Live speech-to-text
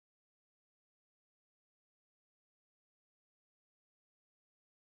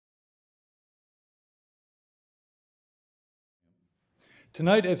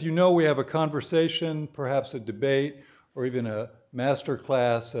Tonight, as you know, we have a conversation, perhaps a debate, or even a master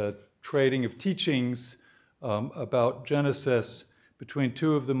class, a trading of teachings about Genesis between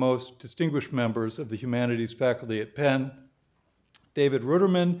two of the most distinguished members of the Humanities faculty at Penn. David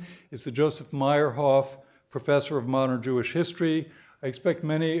Ruderman is the Joseph Meyerhoff Professor of Modern Jewish History. I expect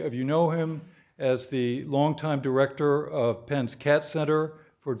many of you know him as the longtime director of Penn's Katz Center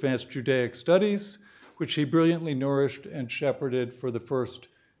for Advanced Judaic Studies, which he brilliantly nourished and shepherded for the first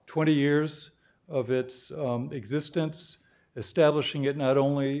 20 years of its existence, establishing it not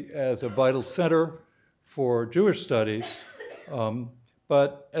only as a vital center for Jewish studies,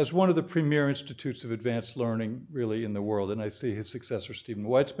 but as one of the premier institutes of advanced learning really in the world. And I see his successor, Stephen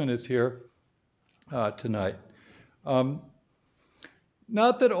Weitzman, is here tonight.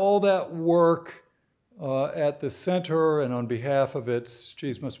 Not that all that work at the center and on behalf of its,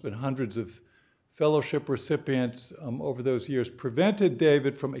 must have been hundreds of fellowship recipients over those years prevented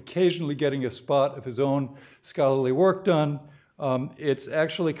David from occasionally getting a spot of his own scholarly work done. It's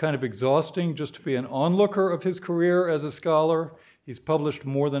actually kind of exhausting just to be an onlooker of his career as a scholar. He's published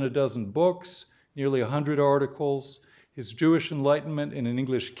more than a dozen books, nearly 100 articles. His Jewish Enlightenment in an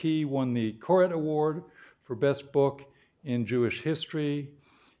English Key won the Koret Award for Best Book in Jewish History.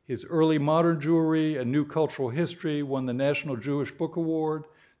 His Early Modern Jewry, A New Cultural History, won the National Jewish Book Award.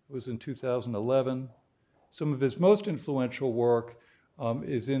 It was in 2011. Some of his most influential work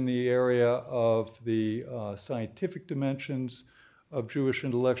is in the area of the scientific dimensions of Jewish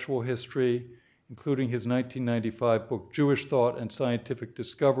intellectual history, including his 1995 book, Jewish Thought and Scientific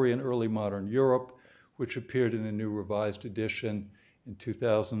Discovery in Early Modern Europe, which appeared in a new revised edition in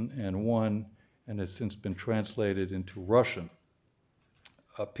 2001 and has since been translated into Russian.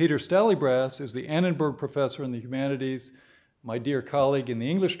 Peter Stallybrass is the Annenberg Professor in the Humanities, my dear colleague in the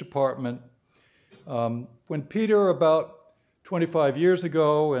English department. When Peter, about 25 years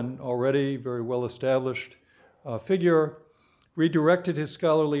ago, and already very well-established figure, redirected his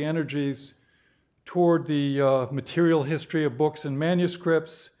scholarly energies toward the material history of books and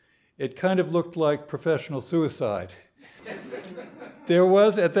manuscripts, it kind of looked like professional suicide. There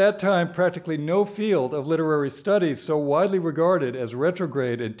was, at that time, practically no field of literary studies so widely regarded as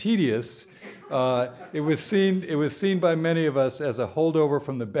retrograde and tedious. It was seen by many of us as a holdover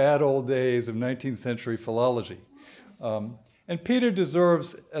from the bad old days of 19th century philology. And Peter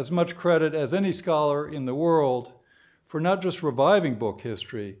deserves as much credit as any scholar in the world for not just reviving book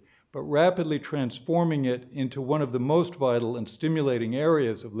history, but rapidly transforming it into one of the most vital and stimulating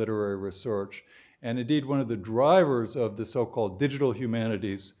areas of literary research, and indeed one of the drivers of the so-called digital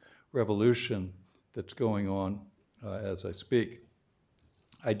humanities revolution that's going on as I speak.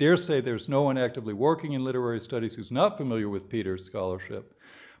 I dare say there's no one actively working in literary studies who's not familiar with Peter's scholarship,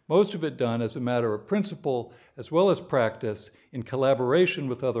 most of it done as a matter of principle as well as practice in collaboration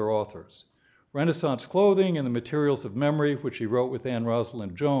with other authors. Renaissance Clothing and the Materials of Memory, which he wrote with Anne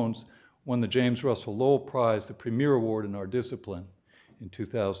Rosalind Jones, won the James Russell Lowell Prize, the premier award in our discipline, in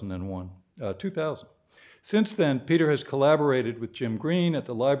 2000. Since then, Peter has collaborated with Jim Green at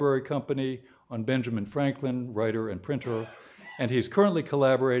the Library Company on Benjamin Franklin, writer and printer, and he's currently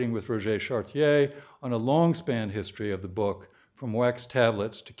collaborating with Roger Chartier on a long-span history of the book, from wax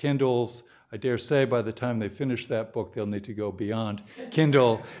tablets to Kindles. I dare say by the time they finish that book, they'll need to go beyond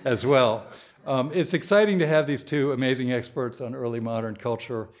Kindle as well. It's exciting to have these two amazing experts on early modern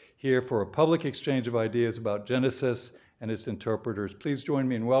culture here for a public exchange of ideas about Genesis and its interpreters. Please join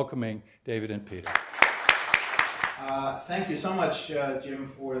me in welcoming David and Peter. Thank you so much, Jim,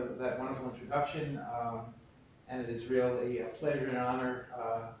 for that wonderful introduction. And it is really a pleasure and honor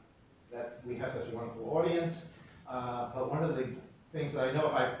that we have such a wonderful audience. But one of the things that I know,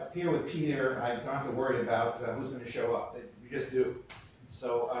 if I appear with Peter, I don't have to worry about who's going to show up. You just do.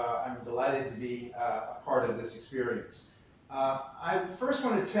 So I'm delighted to be a part of this experience. I first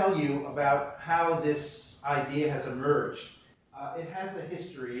want to tell you about how this idea has emerged. It has a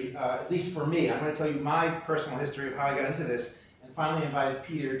history, at least for me. I'm going to tell you my personal history of how I got into this, and finally invited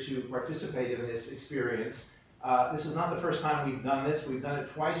Peter to participate in this experience. This is not the first time we've done this. We've done it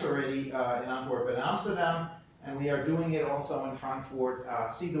twice already in Antwerp and Amsterdam, and we are doing it also in Frankfurt.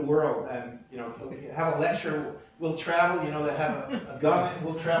 See the world, and have a lecture. We'll travel. They have a government.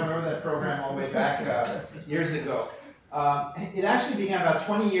 We'll travel. Remember that program all the way back years ago. It actually began about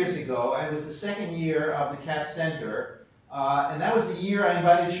 20 years ago, and it was the second year of the Katz Center. And that was the year I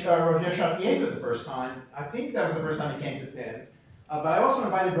invited Roger Chartier for the first time. I think that was the first time he came to Penn. But I also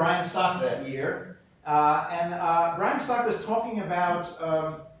invited Brian Stock that year. And Brian Stock was talking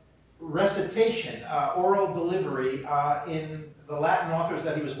about recitation, oral delivery in the Latin authors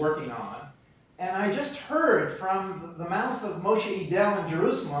that he was working on. And I just heard from the mouth of Moshe Idel in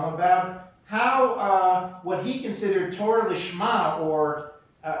Jerusalem about how what he considered Torah Lishma, or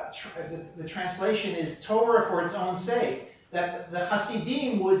the translation is Torah for its own sake, that the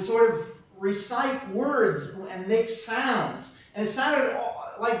Hasidim would sort of recite words and make sounds. And it sounded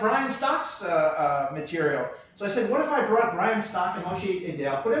like Brian Stock's material. So I said, what if I brought Brian Stock and Moshe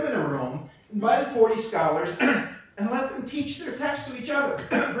Idel, put them in a room, invited 40 scholars, and let them teach their text to each other?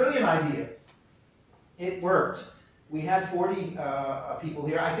 Brilliant idea. It worked. We had 40 people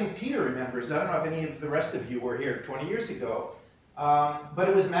here. I think Peter remembers. I don't know if any of the rest of you were here 20 years ago. But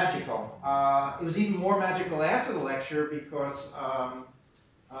it was magical. It was even more magical after the lecture because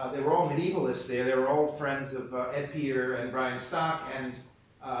they were all medievalists there. They were all friends of Ed Peter and Brian Stock, and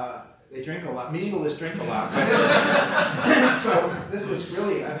they drink a lot. Medievalists drink a lot. So this was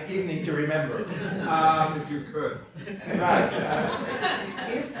really an evening to remember. If you could. Right.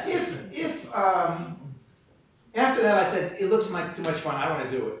 After that, I said, it looks like too much fun. I want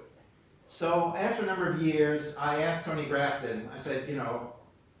to do it. So after a number of years, I asked Tony Grafton, I said, you know,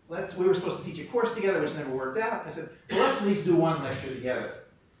 we were supposed to teach a course together, which never worked out. I said, well, let's at least do one lecture together.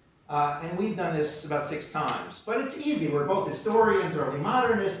 And we've done this about 6 times. But it's easy. We're both historians, early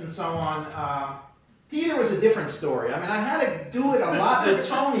modernists, and so on. Peter was a different story. I mean, I had to do it a lot with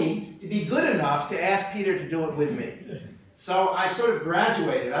Tony to be good enough to ask Peter to do it with me. So I sort of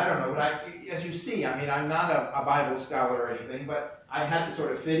graduated. I don't know, but as you see, I mean, I'm not a Bible scholar or anything, but I had to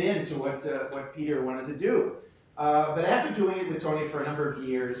sort of fit into what Peter wanted to do. But after doing it with Tony for a number of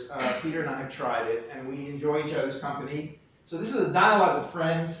years, Peter and I have tried it, and we enjoy each other's company. So this is a dialogue of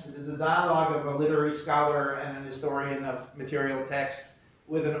friends. This is a dialogue of a literary scholar and an historian of material text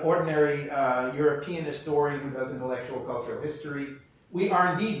with an ordinary European historian who does intellectual cultural history. We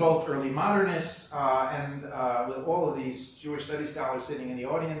are indeed both early modernists, and with all of these Jewish studies scholars sitting in the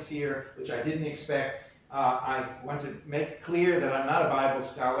audience here, which I didn't expect, I want to make clear that I'm not a Bible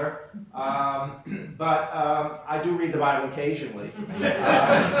scholar, but I do read the Bible occasionally. And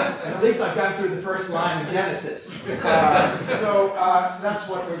at least I've gotten through the first line of Genesis. So that's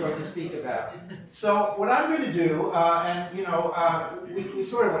what we're going to speak about. So what I'm going to do, and you know, we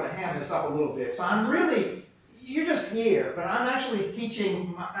sort of want to ham this up a little bit. So I'm really, you're just here, but I'm actually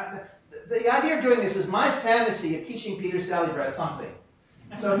teaching, the idea of doing this is my fantasy of teaching Peter Stallybrass something.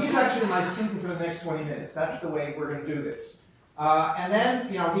 So he's actually my student for the next 20 minutes. That's the way we're going to do this. And then,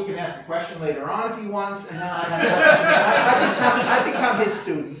 you know, he can ask a question later on if he wants, and then I become his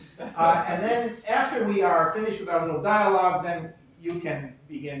student. And then after we are finished with our little dialogue, then you can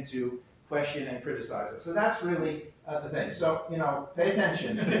begin to question and criticize it. So that's really the thing. So, you know, pay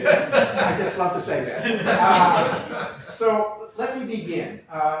attention. I just love to say that. So let me begin.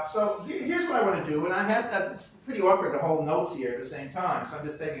 So here's what I want to do, and I have it's pretty awkward to hold notes here at the same time, so I'm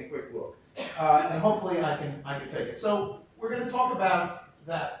just taking a quick look, and hopefully I can take it. So we're going to talk about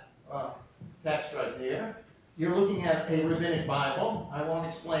that text right there. You're looking at a rabbinic Bible. I won't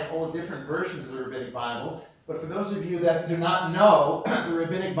explain all the different versions of the rabbinic Bible, but for those of you that do not know, the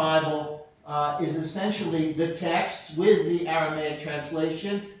rabbinic Bible is essentially the text with the Aramaic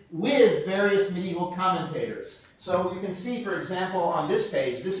translation with various medieval commentators. So you can see, for example, on this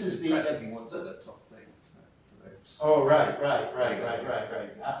page, this is the... Oh, right.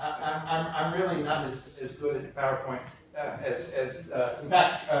 I'm really not as good at PowerPoint in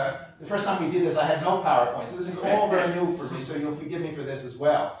fact, the first time we did this, I had no PowerPoint, so this is all very new for me, so you'll forgive me for this as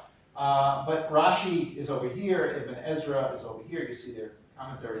well. But Rashi is over here, Ibn Ezra is over here, you see their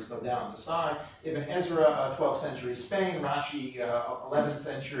commentaries go down on the side. Ibn Ezra, 12th century Spain, Rashi, 11th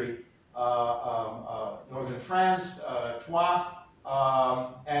century northern France, Troyes.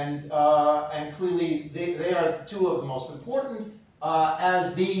 And clearly they are two of the most important.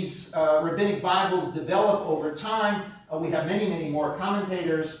 As these rabbinic Bibles develop over time, we have many, many more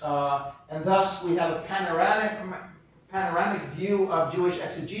commentators, and thus we have a panoramic view of Jewish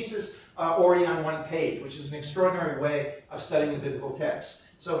exegesis already on one page, which is an extraordinary way of studying the biblical text.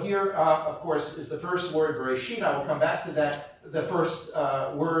 So here, of course, is the first word, Bereshit. I will come back to that, the first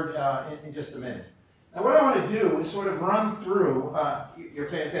word in just a minute. Now what I want to do is sort of run through, you're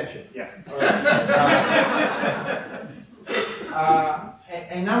paying attention? Yes.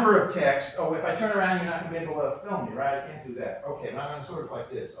 A number of texts. Oh, if I turn around, you're not going to be able to film me, right? I can't do that. Okay, but I'm going to sort of like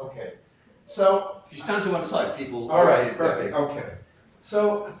this. Okay. So... If you stand to one side, people... All right, perfect. Okay.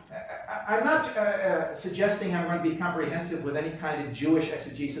 So I'm not suggesting I'm going to be comprehensive with any kind of Jewish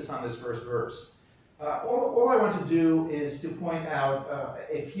exegesis on this first verse. All I want to do is to point out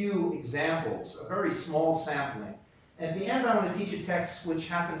a few examples, a very small sampling. And at the end, I want to teach a text which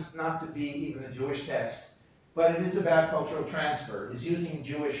happens not to be even a Jewish text, but it is about cultural transfer. It is using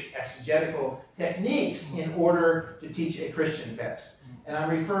Jewish exegetical techniques in order to teach a Christian text. And I'm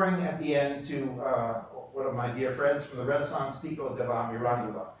referring at the end to one of my dear friends from the Renaissance, Pico della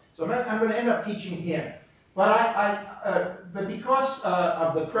Mirandola. So I'm going to end up teaching him. But but because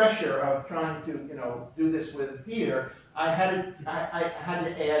of the pressure of trying to do this with Peter, I had to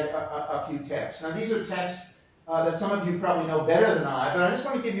add a few texts. Now these are texts that some of you probably know better than I, but I just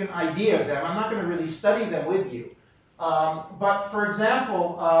want to give you an idea of them. I'm not going to really study them with you. But for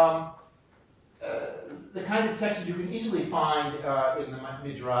example, the kind of text that you can easily find in the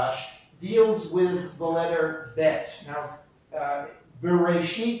Midrash deals with the letter bet. Now,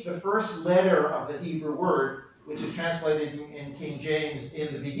 Bereshit, the first letter of the Hebrew word, which is translated in King James,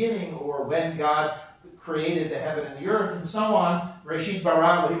 in the beginning, or when God created the heaven and the earth, and so on. Bereshit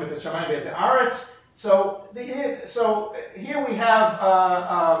bara Elohim et hashamayim ve'et haaretz. So here we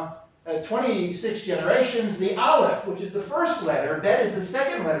have 26 generations. The Aleph, which is the first letter, Bet is the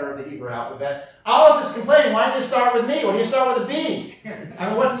second letter of the Hebrew alphabet. Aleph is complaining, why did you start with me? Why do you start with a B?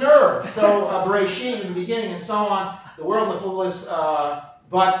 And what nerve? So Bereshit in the beginning and so on, the world and the fullness,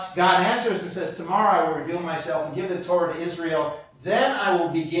 but God answers and says, tomorrow I will reveal myself and give the Torah to Israel. Then I will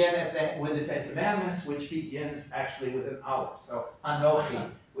begin with the Ten Commandments, which begins actually with an Aleph. So Anochi,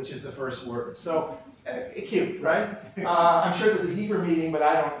 which is the first word. So cute, right? I'm sure there's a Hebrew meeting, but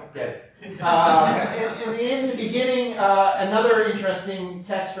I don't get it. In the beginning, another interesting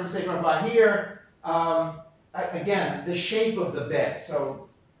text from Sefer Bahir. Again, the shape of the bet. So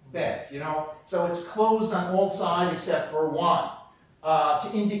bet, So it's closed on all sides except for one, to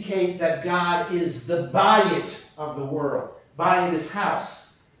indicate that God is the bayit of the world. Bayit is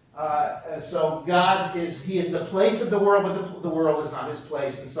house. So God He is the place of the world, but the world is not His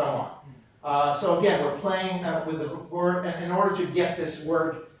place, and so on. So again, we're playing with the word, and in order to get this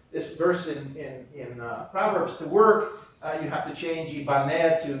verse in Proverbs to work, you have to change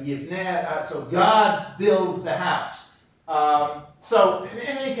Yibaneh to Yivneh. So God builds the house. So in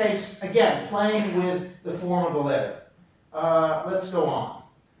any case, again, playing with the form of the letter. Let's go on.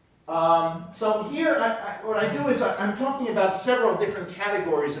 So here, what I do is I'm talking about several different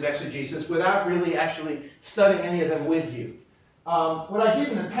categories of exegesis without really actually studying any of them with you. What I did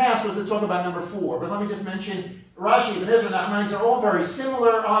in the past was to talk about number 4, but let me just mention Rashi, Ibn Ezra, Nachmanides are all very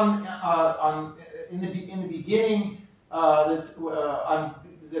similar in the beginning. On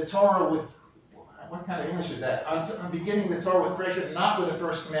the Torah with, what kind of English is that? On beginning the Torah with creation, not with the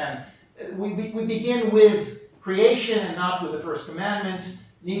first commandment. We begin with creation and not with the first commandment.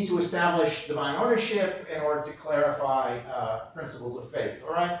 Need to establish divine ownership in order to clarify principles of faith.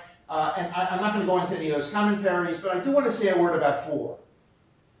 All right. And I'm not going to go into any of those commentaries, but I do want to say a word about 4.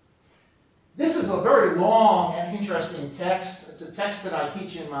 This is a very long and interesting text. It's a text that I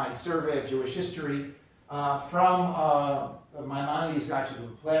teach in my survey of Jewish history from Maimonides' Guide to the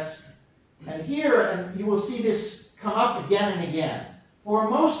Perplexed. And here, and you will see this come up again and again. For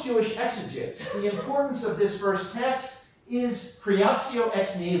most Jewish exegetes, the importance of this first text is creatio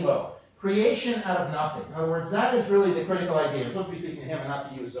ex nihilo, creation out of nothing. In other words, that is really the critical idea. I'm supposed to be speaking to him and not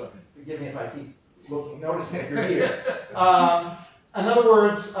to you, so forgive me if I keep noticing that you're here. In other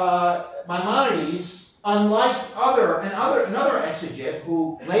words, Maimonides, unlike another exegete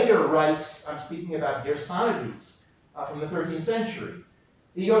who later writes, I'm speaking about Gersonides from the 13th century.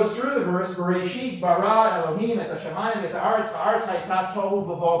 He goes through the verse, Bereshit bara Elohim et hashamayim et haaretz hayta tohu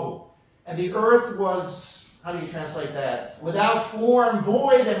v'bohu. And the earth was, how do you translate that? Without form,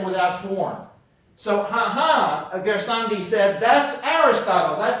 void, and without form. So, Gersonides said, that's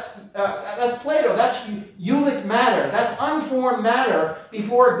Aristotle, that's Plato, that's eulic matter, that's unformed matter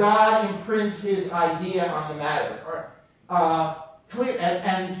before God imprints his idea on the matter.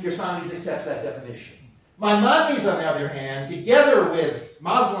 And Gersonides accepts that definition. Maimonides, on the other hand, together with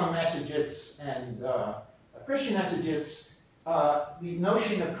Muslim exegetes and Christian exegetes, the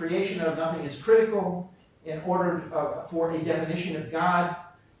notion of creation out of nothing is critical in order for a definition of God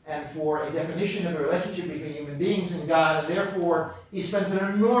and for a definition of the relationship between human beings and God, and therefore he spends an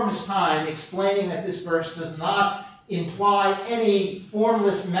enormous time explaining that this verse does not imply any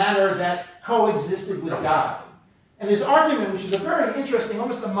formless matter that coexisted with God. And his argument, which is a very interesting,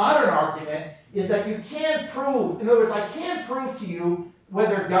 almost a modern argument, is that you can't prove, in other words, I can't prove to you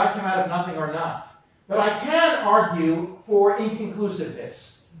whether God came out of nothing or not. But I can argue for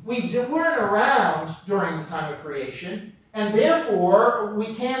inconclusiveness. We weren't around during the time of creation, and therefore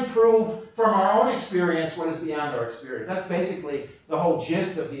we can prove from our own experience what is beyond our experience. That's basically the whole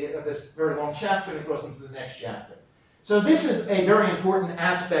gist of this very long chapter, and it goes into the next chapter. So this is a very important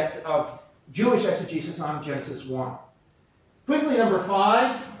aspect of Jewish exegesis on Genesis 1. Quickly, number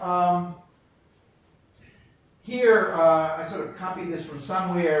 5. Here, I sort of copied this from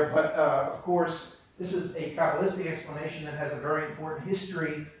somewhere, but of course, this is a Kabbalistic explanation that has a very important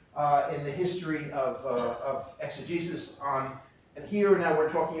history in the history of exegesis on, and here now we're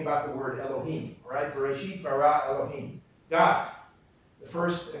talking about the word Elohim, right? Bereshit bara Elohim, God. The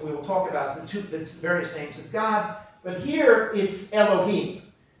first, we will talk about the various names of God, but here it's Elohim.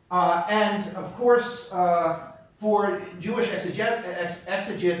 And of course, for Jewish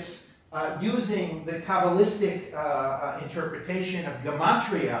exegetes, using the Kabbalistic interpretation of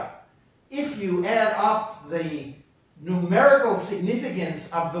gematria, if you add up the numerical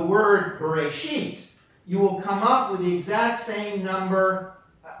significance of the word Bereshit, you will come up with the exact same number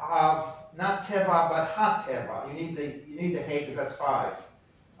of not teva but ha teva. You need the hey because that's 5,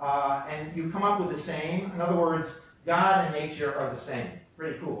 and you come up with the same. In other words, God and nature are the same.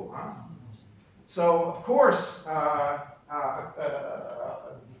 Pretty cool, huh? So of course,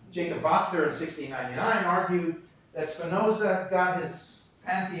 Jacob Wachter in 1699 argued that Spinoza got his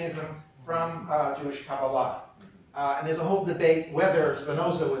pantheism from Jewish Kabbalah. And there's a whole debate whether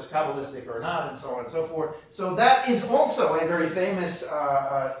Spinoza was Kabbalistic or not, and so on and so forth. So that is also a very famous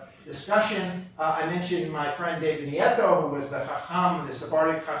discussion. I mentioned my friend David Nieto, who was the Chacham, the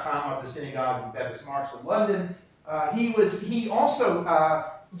Sephardic Chacham of the synagogue in Bevis Marks in London. He also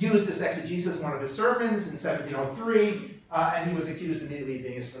used this exegesis in one of his sermons in 1703, and he was accused immediately of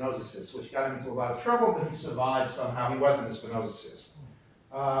being a Spinozicist, which got him into a lot of trouble, but he survived somehow. He wasn't a Spinozicist.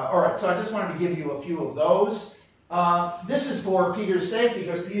 All right, so I just wanted to give you a few of those. This is for Peter's sake,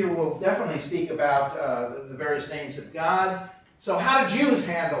 because Peter will definitely speak about the various names of God. So how do Jews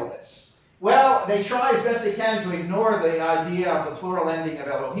handle this? Well, they try as best they can to ignore the idea of the plural ending of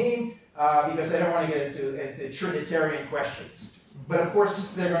Elohim, because they don't want to get into Trinitarian questions. But of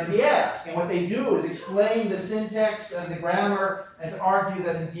course, they're going to be asked. And what they do is explain the syntax and the grammar, and to argue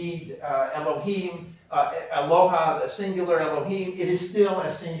that indeed Elohim, Aloha, the singular Elohim, it is still a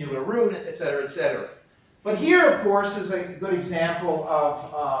singular root, etc., etc. But here, of course, is a good example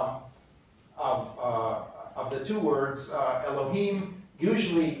of the two words. Elohim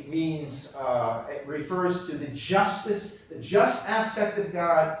usually means, it refers to the just aspect of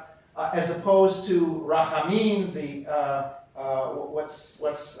God, as opposed to Rachamim,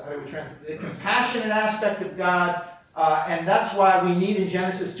 how do we translate? The compassionate aspect of God. And that's why we need in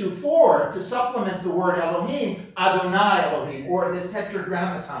Genesis 2:4 to supplement the word Elohim, Adonai Elohim, or the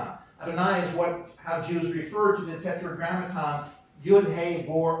Tetragrammaton. Adonai is how Jews refer to the Tetragrammaton, Yud, He,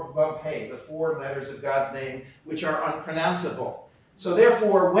 Vor, Vav, He, the 4 letters of God's name, which are unpronounceable. So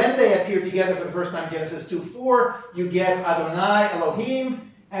therefore, when they appear together for the first time in Genesis 2:4, you get Adonai Elohim,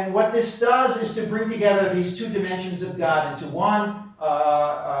 and what this does is to bring together these two dimensions of God into one,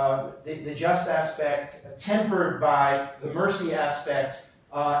 the just aspect tempered by the mercy aspect,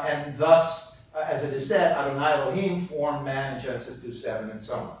 and thus, as it is said, Adonai Elohim formed man in Genesis 2:7 and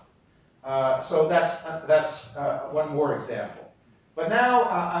so on. So that's one more example. But now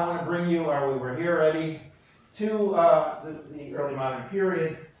I want to bring you, we were here already, to the early modern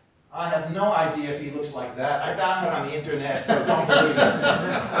period. I have no idea if he looks like that. I found it on the internet, so don't believe it.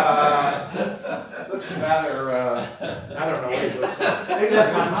 Looks rather, I don't know what he looks like. Maybe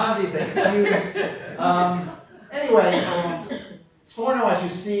that's Maimonides, they're confused. Anyway, Sforno, as you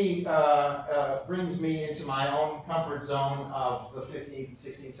see, brings me into my own comfort zone of the 15th and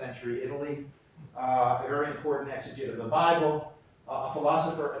 16th century Italy. A very important exegete of the Bible, a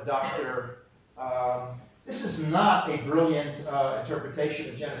philosopher, a doctor. This is not a brilliant interpretation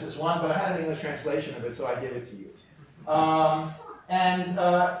of Genesis 1, but I had an English translation of it, so I give it to you.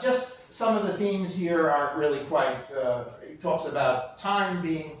 Just some of the themes here are really quite, he talks about time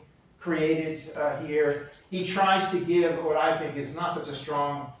being created here. He tries to give what I think is not such a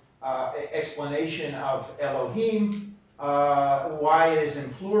strong explanation of Elohim, why it is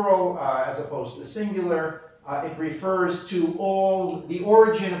in plural as opposed to singular. It refers to the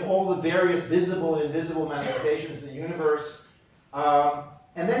origin of all the various visible and invisible manifestations in the universe.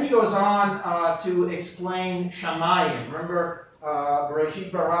 And then he goes on to explain Shamayim. Remember,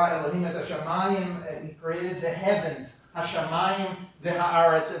 Bereshit bara Elohim et Hashamayim, he created the heavens, Hashamayim, the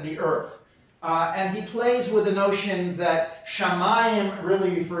Haaretz, and the earth. And he plays with the notion that Shamayim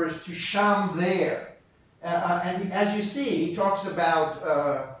really refers to Sham, there. And as you see, he talks about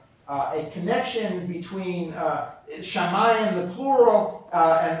a connection between Shamayim, the plural,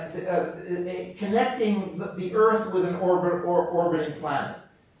 and connecting the Earth with an orbiting planet.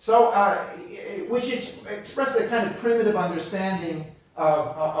 So, which expresses a kind of primitive understanding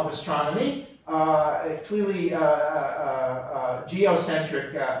of astronomy, clearly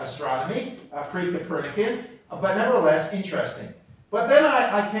geocentric astronomy, pre-Copernican, but nevertheless interesting. But then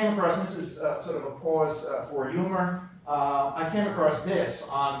I came across, and this is sort of a pause for humor, I came across this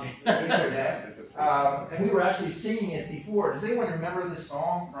on the internet, and we were actually singing it before. Does anyone remember this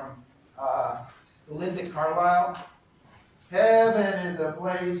song from Linda Carlisle? Heaven is a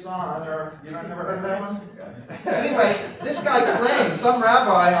place on earth. You know, never heard of that one? Anyway, this guy claimed, some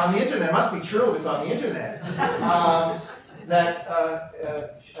rabbi on the internet, must be true if it's on the internet, that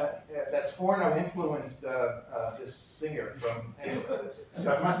Sforno influenced this singer from, anyway,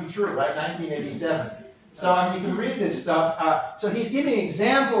 so it must be true, right? 1987. So I mean, you can read this stuff. So he's giving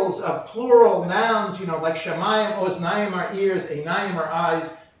examples of plural nouns, you know, like Shamayim, Oznaim are ears, Einayim are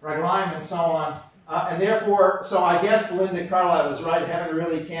eyes, Raglaim, and so on. And therefore, so I guess Belinda Carlisle is right. Heaven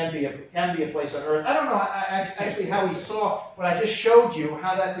really can be a place on earth. I don't know actually how he saw what I just showed you,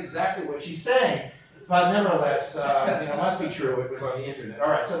 how that's exactly what she's saying. But nevertheless, you know, must be true. It was on the internet. All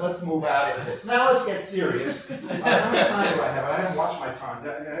right, so let's move out of this. Now let's get serious. How much time do I have? I haven't watched my time.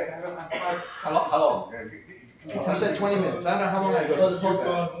 How long? I said 20 minutes. I don't know how long I go. You've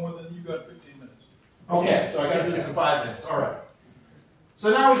gone more than you got 15 minutes. Okay, so I got to do this in 5 minutes. All right. So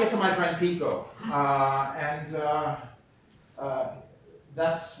now we get to my friend Pico, and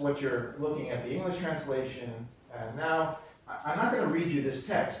that's what you're looking at, the English translation. And now, I'm not going to read you this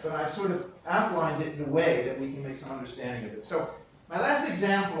text, but I've sort of outlined it in a way that we can make some understanding of it. So my last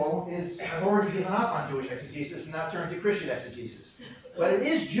example is, I've already given up on Jewish exegesis and now turned to Christian exegesis. But it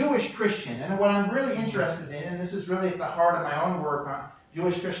is Jewish-Christian, and what I'm really interested in, and this is really at the heart of my own work on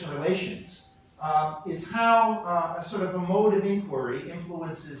Jewish-Christian relations, is how a sort of a mode of inquiry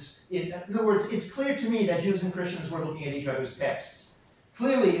influences it. In other words, it's clear to me that Jews and Christians were looking at each other's texts.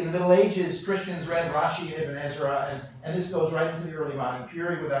 Clearly, in the Middle Ages, Christians read Rashi and Ibn Ezra, and this goes right into the early modern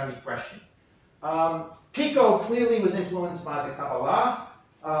period without any question. Pico clearly was influenced by the Kabbalah,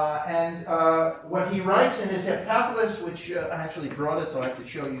 and what he writes in his Heptapolis, which I actually brought it, so I have to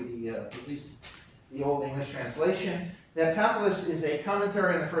show you at least the Old English translation. The Heptapolis is a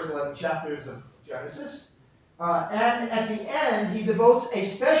commentary on the first 11 chapters of Genesis, and at the end, he devotes a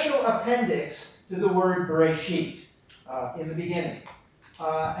special appendix to the word Bereshit in the beginning.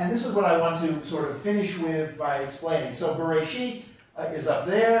 And this is what I want to sort of finish with by explaining. So Bereshit is up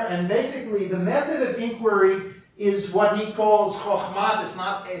there, and basically the method of inquiry is what he calls chokhmat. It's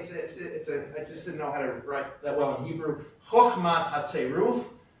not. I just didn't know how to write that well in Hebrew. Chokhmat hatzeruf,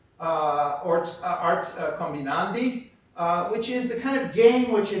 or arts combinandi, which is the kind of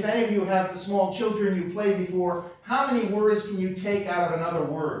game which, if any of you have small children, you played before. How many words can you take out of another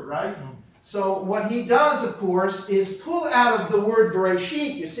word, right? So what he does, of course, is pull out of the word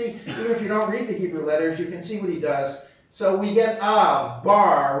Bereshit. You see, even if you don't read the Hebrew letters, you can see what he does. So we get Av,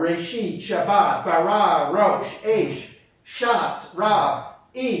 Bar, Reshit, Shabbat, Bara, Rosh, Eish, Shat, Rab,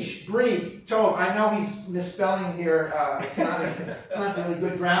 Ish, Brit, Tov. I know he's misspelling here. It's not really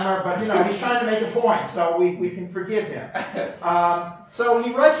good grammar, but you know, he's trying to make a point, so we can forgive him. So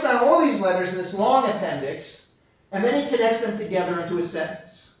he writes down all these letters in this long appendix, and then he connects them together into a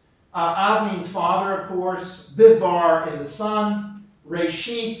sentence. Av means father, of course. Bivar in the son.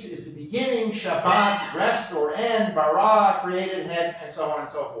 Reshit is the beginning. Shabbat, rest or end. Bara, created head, and so on and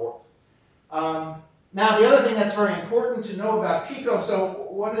so forth. Now, the other thing that's very important to know about Pico, so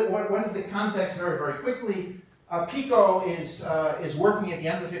what is the context very, very quickly? Pico is working at the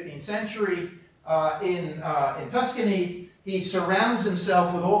end of the 15th century in Tuscany. He surrounds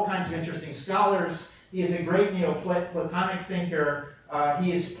himself with all kinds of interesting scholars. He is a great Neoplatonic thinker.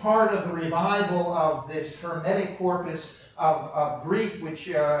 He is part of the revival of this Hermetic corpus of Greek, which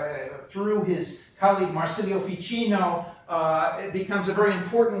through his colleague Marsilio Ficino, it becomes a very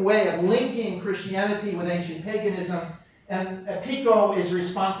important way of linking Christianity with ancient paganism. And Pico is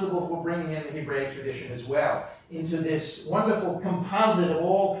responsible for bringing in the Hebraic tradition as well into this wonderful composite of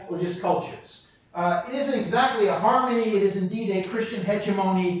all religious cultures. It isn't exactly a harmony, it is indeed a Christian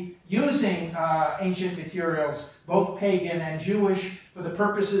hegemony using ancient materials, both pagan and Jewish, for the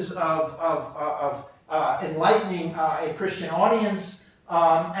purposes of enlightening a Christian audience.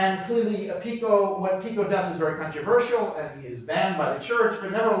 And clearly, what Pico does is very controversial, and he is banned by the church,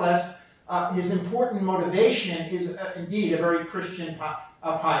 but nevertheless, his important motivation is indeed a very Christian,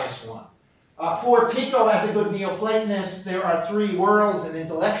 pious one. For Pico, as a good Neoplatonist, there are three worlds: an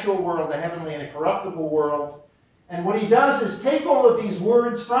intellectual world, a heavenly, and a corruptible world. And what he does is take all of these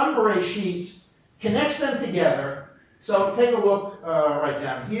words from Bereshit, connects them together. So take a look right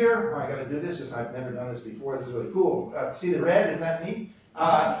down here. I got to do this because I've never done this before. This is really cool. See the red? Is that neat?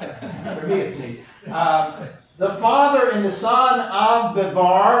 For me, it's neat. The Father and the Son, Av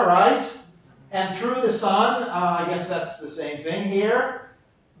Bevar, right? And through the Son, I guess that's the same thing here.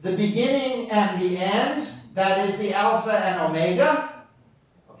 The beginning and the end. that is the Alpha and Omega.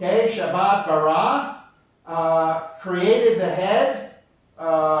 Okay, Shabbat bara, created the head,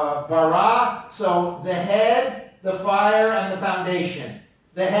 bara, so the head, the fire, and the foundation.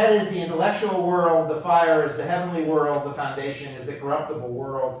 The head is the intellectual world, the fire is the heavenly world, the foundation is the corruptible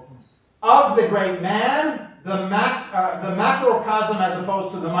world. Of the great man, the macrocosm as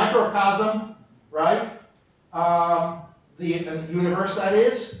opposed to the microcosm, right? The universe, that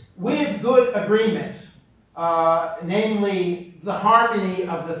is, with good agreement, namely the harmony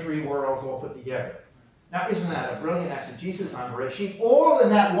of the three worlds all put together. Now, isn't that a brilliant exegesis on Bereshit? All in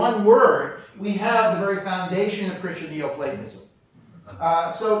that one word, we have the very foundation of Christian Neoplatonism.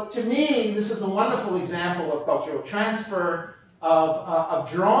 So to me, this is a wonderful example of cultural transfer, of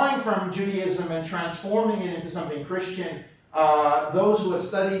drawing from Judaism and transforming it into something Christian. Those who have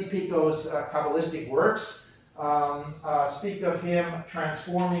studied Pico's Kabbalistic works speak of him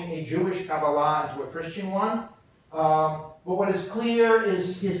transforming a Jewish Kabbalah into a Christian one. But what is clear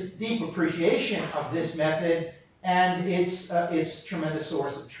is his deep appreciation of this method and its tremendous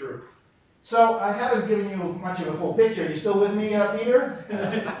source of truth. So I haven't given you much of a full picture. Are you still with me, Peter?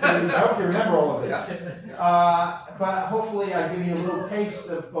 I hope you remember all of this. But hopefully I've given you a little taste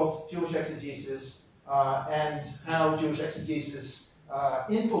of both Jewish exegesis and how Jewish exegesis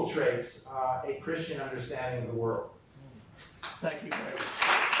infiltrates a Christian understanding of the world. Thank you very much.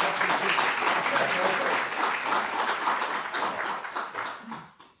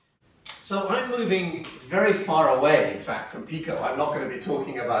 So I'm moving very far away, in fact, from Pico. I'm not going to be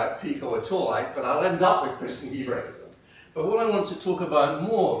talking about Pico at all, but I'll end up with Christian Hebraism. But what I want to talk about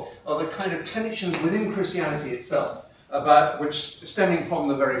more are the kind of tensions within Christianity itself, about which stemming from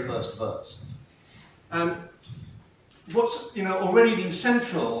the very first verse. And what's already been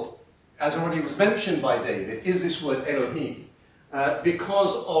central, as already was mentioned by David, is this word Elohim,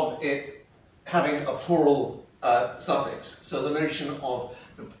 because of it having a plural suffix. So the notion of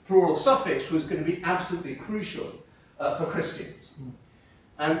the plural suffix was going to be absolutely crucial for Christians.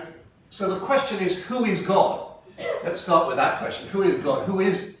 And so the question is, who is God? Let's start with that question. Who is God? Who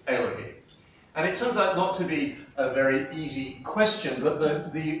is Elohim? And it turns out not to be a very easy question, but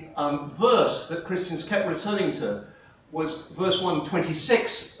the verse that Christians kept returning to was verse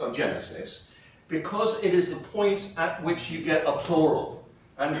 126 of Genesis, because it is the point at which you get a plural.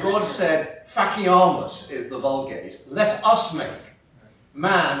 And God said, faciamus is the Vulgate, let us make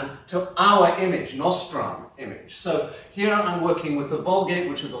man to our image, nostrum image. So here I'm working with the Vulgate,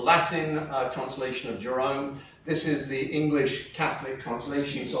 which is the Latin translation of Jerome. This is the English Catholic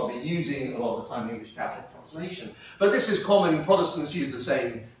translation, so I'll be using a lot of the time the English Catholic translation. But this is common, Protestants use the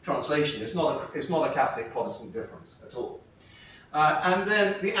same translation. It's not a Catholic Protestant difference at all. And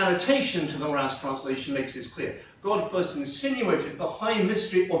then the annotation to the Marras translation makes this clear. God first insinuated the high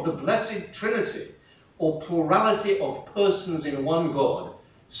mystery of the Blessed Trinity, or plurality of persons in one God,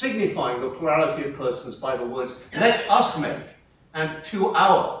 signifying the plurality of persons by the words, let us make, and to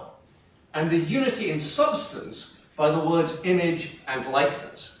our, and the unity in substance by the words image and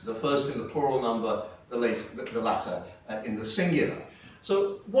likeness, the first in the plural number, the latter in the singular.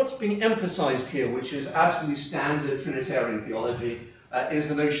 So what's being emphasized here, which is absolutely standard Trinitarian theology, is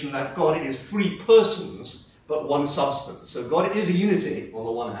the notion that God is three persons, but one substance. So God is a unity on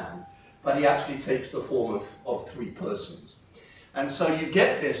the one hand, but he actually takes the form of three persons. And so you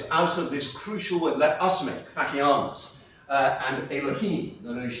get this out of this crucial word, let us make, faciamus, and Elohim,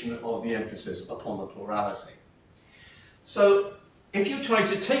 the notion of the emphasis upon the plurality. So if you try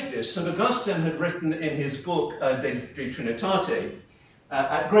to take this, St. Augustine had written in his book, De Trinitate,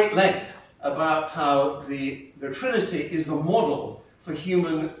 at great length about how the Trinity is the model for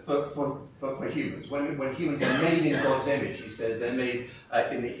humans. When humans are made in God's image, he says they're made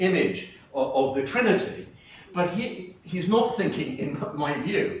in the image of the Trinity. But he's not thinking, in my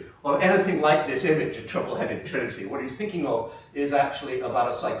view, of anything like this image, a triple-headed Trinity. What he's thinking of is actually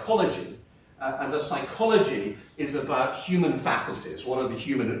about a psychology, and the psychology is about human faculties. What are the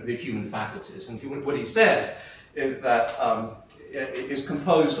human faculties? And what he says is that it is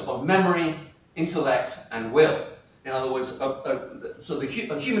composed of memory, intellect, and will. In other words, so a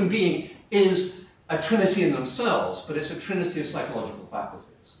human being is a trinity in themselves, but it's a trinity of psychological faculties.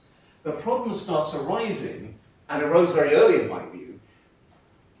 The problem starts arising, and arose very early in my view,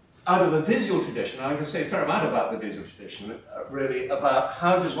 out of a visual tradition. And I'm going to say a fair amount about the visual tradition, really, about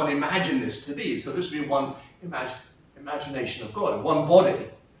how does one imagine this to be. So this would be one imagination of God, one body,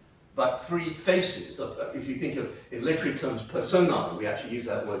 but three faces. If you think of, in literary terms, persona, we actually use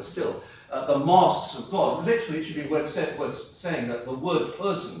that word still, the masks of God. Literally, it should be saying that the word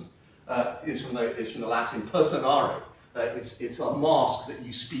person is from the Latin personare, it's a mask that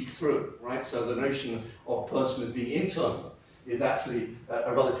you speak through, right? So the notion of person as being internal is actually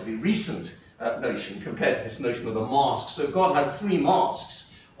a relatively recent notion compared to this notion of the mask. So God has three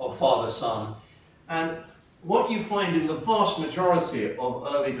masks of Father, Son, and what you find in the vast majority of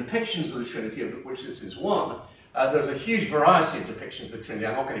early depictions of the Trinity, of which this is one, there's a huge variety of depictions of the Trinity.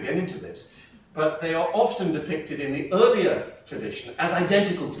 I'm not going to get into this, but they are often depicted in the earlier tradition as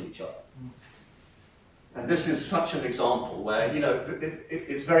identical to each other. And this is such an example where, you know,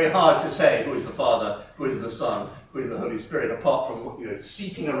 it's very hard to say who is the Father, who is the Son, who is the Holy Spirit, apart from, you know,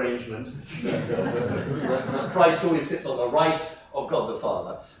 seating arrangements. Christ always sits on the right of God the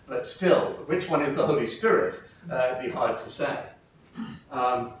Father, but still, which one is the Holy Spirit? It'd be hard to say.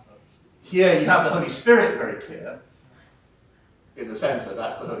 Here you have the Holy Spirit very clear. In the center,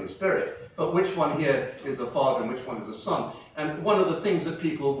 that's the Holy Spirit. But which one here is the Father and which one is the Son? And one of the things that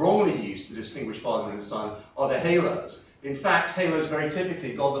people wrongly use to distinguish Father and Son are the halos. In fact, halos very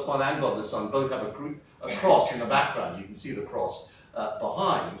typically, God the Father and God the Son, both have a cross in the background. You can see the cross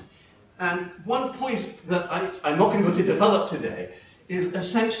behind. And one point that I'm not going to be able to develop today is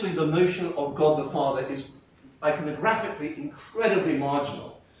essentially the notion of God the Father is iconographically incredibly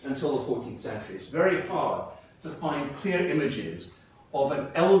marginal until the 14th century. It's very hard to find clear images of an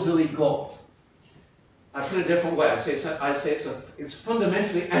elderly God. I put it a different way. I say it's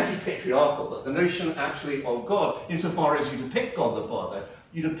fundamentally anti-patriarchal, that the notion actually of God, insofar as you depict God the Father,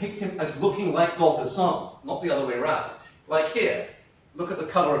 you depict him as looking like God the Son, not the other way around. Like here, look at the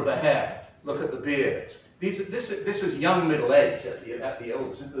colour of the hair, look at the beards. This is young middle age at the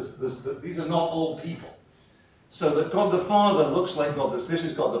oldest. These are not old people. So that God the Father looks like God. This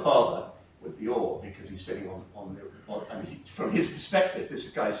is God the Father with the oar, because he's sitting on the. I mean, from his perspective, this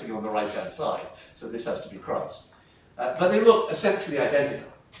guy is sitting on the right-hand side, so this has to be Christ. But they look essentially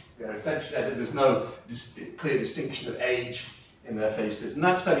identical. They're essentially identical. There's no clear distinction of age in their faces, and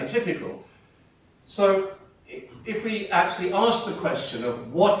that's fairly typical. So, if we actually ask the question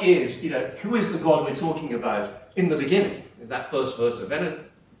of what is, who is the God we're talking about in the beginning, in that first verse of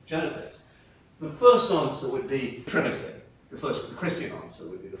Genesis, the first answer would be Trinity. The Christian answer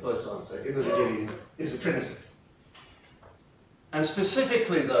would be the first answer. In the beginning is the Trinity. And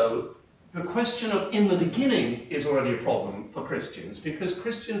specifically, though, the question of in the beginning is already a problem for Christians, because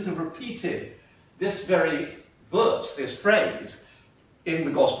Christians have repeated this very verse, this phrase, in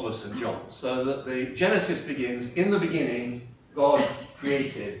the Gospel of St. John. So that the Genesis begins, in the beginning, God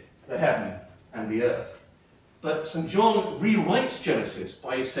created the heaven and the earth. But St. John rewrites Genesis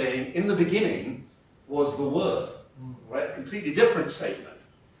by saying, in the beginning was the Word. Right? A completely different statement.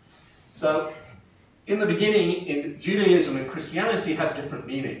 So, in the beginning, in Judaism and Christianity has different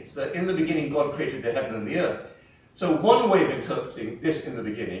meanings. That in the beginning God created the heaven and the earth. So one way of interpreting this in the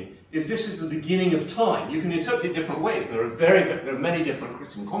beginning is this is the beginning of time. You can interpret it different ways. There are many different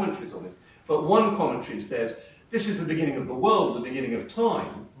Christian commentaries on this. But one commentary says this is the beginning of the world, the beginning of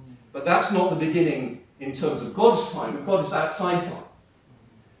time. But that's not the beginning in terms of God's time. God is outside time.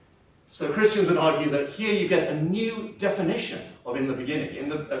 So Christians would argue that here you get a new definition of in the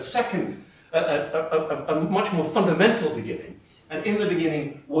beginning, a much more fundamental beginning. And in the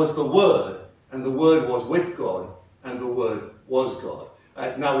beginning was the Word, and the Word was with God, and the Word was God.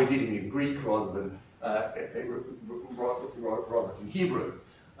 Now we're dealing in Greek rather than Hebrew.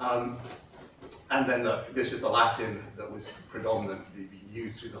 And then this is the Latin that was predominantly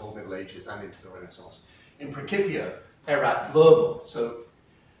used through the whole Middle Ages and into the Renaissance. In Principia erat verbum.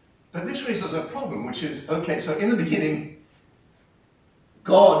 But this raises a problem, which is, okay, so in the beginning,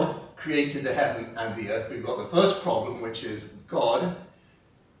 God created the heaven and the earth. We've got the first problem, which is God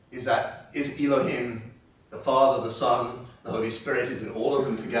is Elohim, the Father, the Son, the Holy Spirit is in all of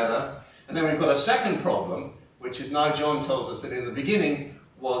them together. And then we've got a second problem, which is now John tells us that in the beginning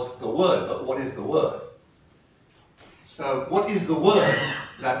was the Word. But what is the Word? So what is the Word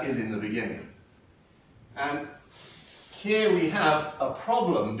that is in the beginning? And here we have a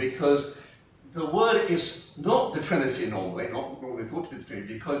problem, because the Word is not the Trinity normally, not normally thought to be the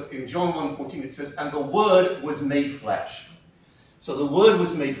Trinity, because in John 1:14 it says, and the Word was made flesh. So the Word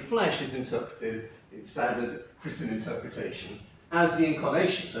was made flesh is interpreted in standard Christian interpretation as the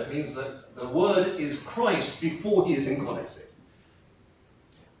incarnation. So it means that the Word is Christ before he is incarnated.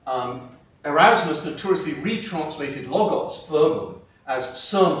 Erasmus notoriously retranslated logos, verbum, as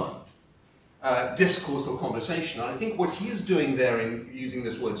sermon. Discourse or conversation. And I think what he's doing there in using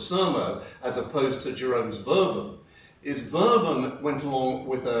this word sermo as opposed to Jerome's verbum is verbum went along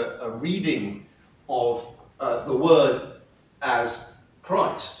with a reading of the word as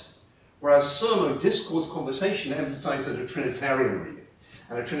Christ, whereas sermo, discourse, conversation, emphasized a Trinitarian reading.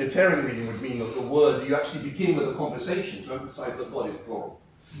 And a Trinitarian reading would mean that the word, you actually begin with a conversation to emphasize that God is plural.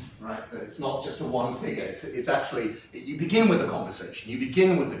 Right? That it's not just a one figure. It's actually, you begin with a conversation. You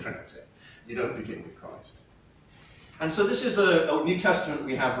begin with the Trinity. You don't begin with Christ. And so this is a New Testament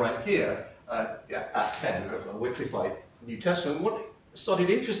we have right here at Penn, a Wycliffite New Testament. What started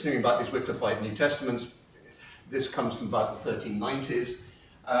interesting me about these Wycliffite New Testaments, this comes from about the 1390s,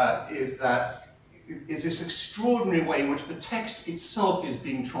 is this extraordinary way in which the text itself is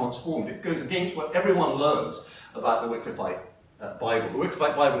being transformed. It goes against what everyone learns about the Wycliffite Bible. The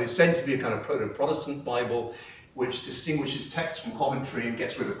Wycliffite Bible is said to be a kind of proto-Protestant Bible which distinguishes text from commentary and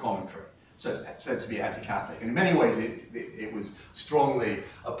gets rid of commentary. So it's said to be anti-Catholic. In many ways, it was strongly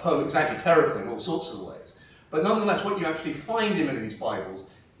opposed, it's anti-clerical in all sorts of ways. But nonetheless, what you actually find in many of these Bibles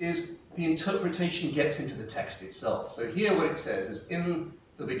is the interpretation gets into the text itself. So here what it says is, in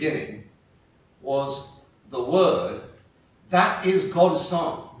the beginning was the Word, that is God's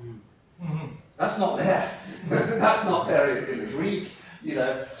Son. That's not there. That's not there in the Greek, you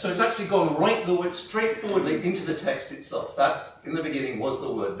know. So it's actually gone right the way, straightforwardly into the text itself. That, in the beginning, was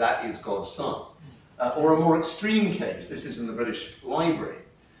the Word, that is God's Son. Or a more extreme case, this is in the British Library.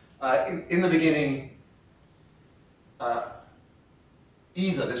 In the beginning,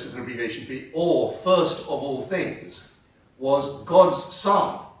 either, this is an abbreviation for or, first of all things, was God's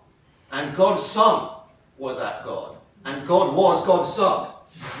Son. And God's Son was at God. And God was God's Son.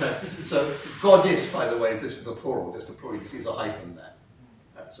 So Goddess, by the way, this is a plural, just a plural. You see there's a hyphen there.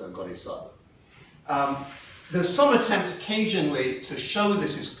 So God is Son. There's some attempt occasionally to show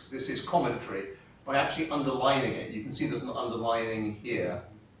this is commentary by actually underlining it. You can see there's an underlining here,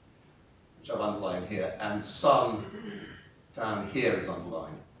 which I've underlined here, and Son down here is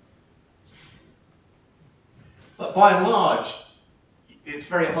underlined. But by and large, it's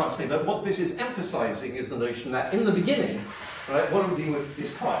very hard to say, but what this is emphasizing is the notion that in the beginning, right, what I'm dealing with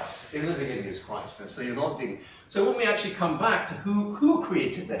is Christ. In the beginning is Christ. And so you're not dealing. So when we actually come back to who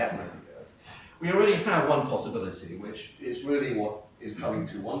created the heaven and the earth, we already have one possibility, which is really what is coming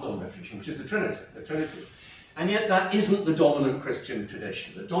through one dominant tradition, which is the Trinity. And yet that isn't the dominant Christian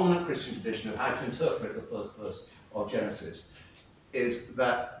tradition. The dominant Christian tradition of how to interpret the first verse of Genesis is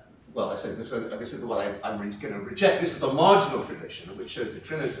that, well, I say this is what I'm going to reject. This is a marginal tradition which shows the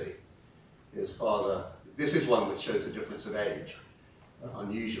Trinity is Father. This is one which shows the difference of age,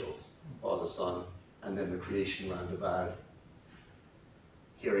 unusual, Father, Son, and then the creation round about.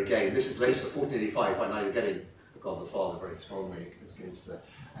 Here again, this is later, 1485, by now you're getting God the Father very strongly against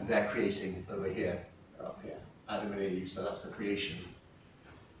and they're creating over here, up here, Adam and Eve, so that's the creation.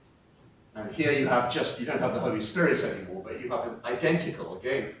 And here you have you don't have the Holy Spirit anymore, but you have an identical,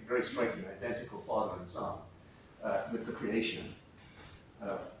 again, very striking, identical Father and Son with the creation.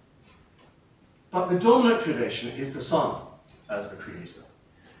 But the dominant tradition is the Son as the Creator.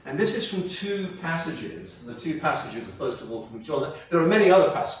 And this is from two passages. The two passages are first of all from John. There are many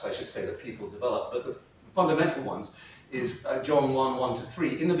other passages, I should say, that people develop, but the fundamental ones is John 1,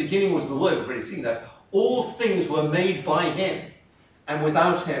 1-3. In the beginning was the Word, we've already seen that. All things were made by Him, and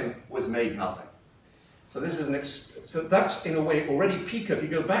without Him was made nothing. So this is so that's in a way already Pico. If you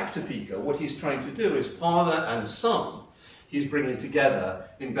go back to Pico, what he's trying to do is Father and Son, he's bringing together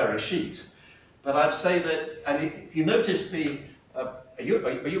in Bereshit. But I'd say that, and if you notice the, are you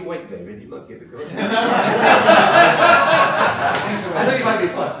awake, David? You look here. I know you might be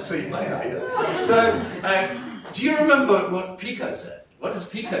fast asleep by now. So, do you remember what Pico said? What does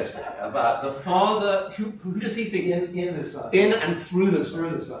Pico say about the Father? Who does he think? In the Son. In and through the Son.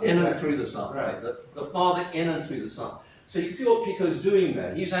 Through the Son. In and through the Son. Right. The Father in and through the Son. So you see what Pico's doing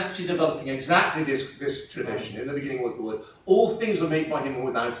there. He's actually developing exactly this tradition. In the beginning was the Word. All things were made by Him, and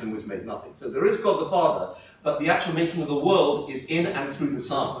without Him was made nothing. So there is God the Father, but the actual making of the world is in and through the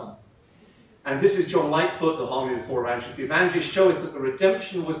Son. And this is John Lightfoot, the Harmony of the Four Evangelists. The Evangelists show us that the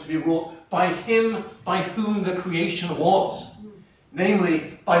redemption was to be wrought by Him by whom the creation was.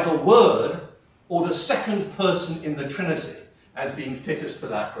 Namely, by the Word, or the second person in the Trinity, as being fittest for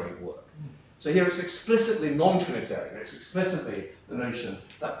that great work. So here it's explicitly non-Trinitarian. It's explicitly the notion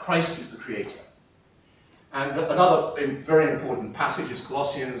that Christ is the Creator. And another very important passage is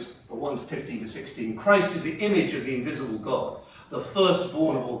Colossians 1:15-16. Christ is the image of the invisible God, the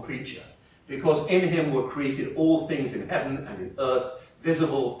firstborn of all creature, because in Him were created all things in heaven and in earth,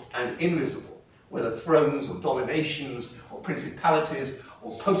 visible and invisible, whether thrones or dominations or principalities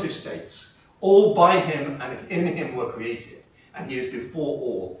or potestates. All by Him and in Him were created, and He is before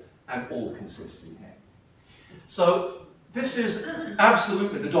all, and all consist in Him. So this is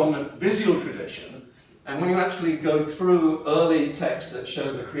absolutely the dominant visual tradition. And when you actually go through early texts that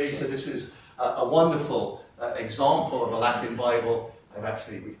show the Creator, this is a wonderful example of a Latin Bible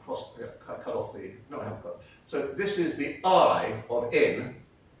we've cut off the, no I haven't cut. So this is the I of in,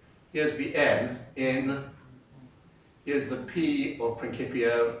 here's the N, in, here's the P of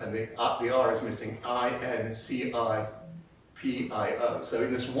Principio, and the R is missing, I-N-C-I-P-I-O. So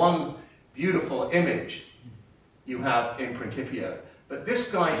in this one beautiful image, you have in Principio. But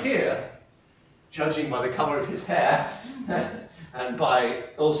this guy here, judging by the colour of his hair, and by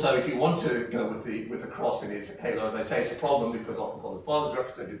also, if you want to go with the cross in his halo, as I say, it's a problem because often God the Father is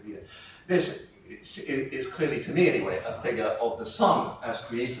represented here. This is clearly, to me anyway, a figure of the Son as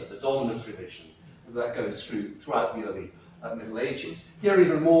creator, the dominant tradition that goes throughout the early Middle Ages. Here,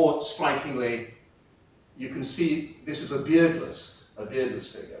 even more strikingly, you can see this is a beardless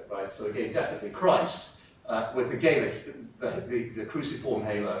figure, right? So again, definitely Christ, with again the cruciform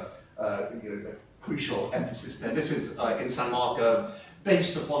halo, the crucial emphasis there. This is in San Marco,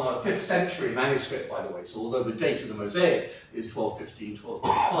 based upon a 5th century manuscript, by the way. So although the date of the mosaic is 1215,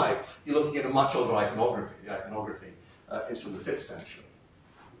 1235, you're looking at a much older iconography. The iconography is from the 5th century.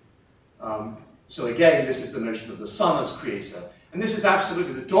 So again, this is the notion of the Son as creator. And this is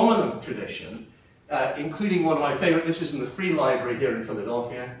absolutely the dominant tradition, including one of my favorite, this is in the Free Library here in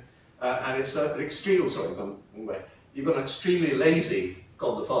Philadelphia. And it's an extreme, you've got an extremely lazy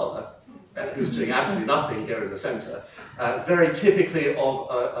God the Father, who's doing absolutely nothing here in the center, very typically of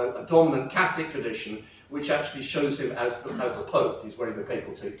a dominant Catholic tradition, which actually shows him as the Pope. He's wearing the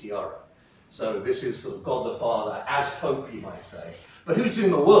papal tiara. So this is sort of God the Father as Pope, you might say. But who's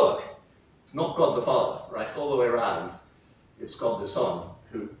doing the work? It's not God the Father, right? All the way around, it's God the Son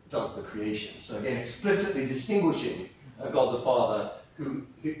who does the creation. So again, explicitly distinguishing God the Father who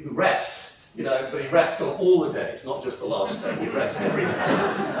rests. But he rests on all the days, not just the last day. He rests every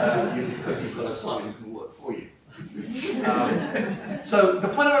day because you've got a Son who can work for you. So the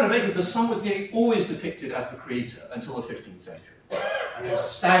point I want to make is the Son was nearly always depicted as the creator until the 15th century. And it's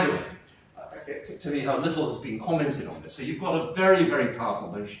staggering to me how little has been commented on this. So you've got a very, very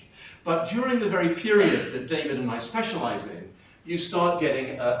powerful notion. But during the very period that David and I specialize in, you start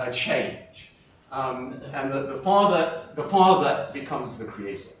getting a change. And the Father becomes the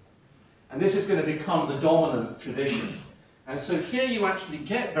creator. And this is going to become the dominant tradition. And so here you actually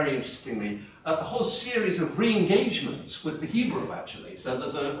get, very interestingly, a whole series of re-engagements with the Hebrew, actually. So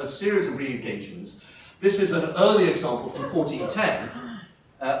there's a series of re-engagements. This is an early example from 1410.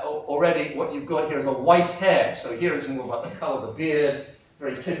 Already what you've got here is a white hair. So here is more about the colour of the beard,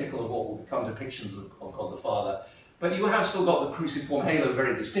 very typical of what will become depictions of God the Father. But you have still got the cruciform halo,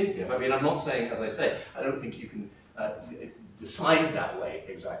 very distinctive. I mean, I'm not saying, as I say, I don't think you can decide that way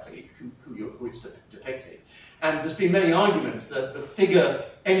exactly who it's depicting. And there's been many arguments that the figure,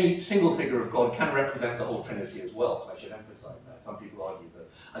 any single figure of God can represent the whole Trinity as well, so I should emphasize that. Some people argue that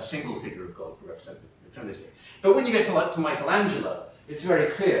a single figure of God can represent the Trinity. But when you get to Michelangelo, it's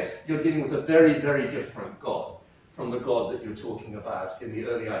very clear you're dealing with a very, very different God from the God that you're talking about in the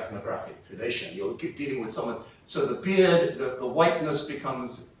early iconographic tradition. You're dealing with someone, so the beard, the whiteness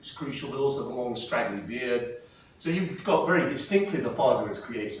becomes crucial, but also the long straggly beard. So you've got very distinctly the Father as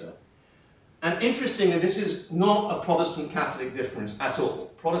creator. And interestingly, this is not a Protestant Catholic difference at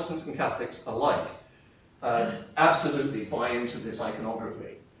all. Protestants and Catholics alike absolutely buy into this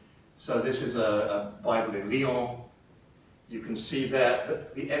iconography. So this is a Bible in Lyon. You can see there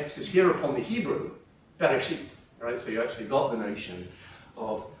the emphasis here upon the Hebrew, Bereshit, right? So you actually got the notion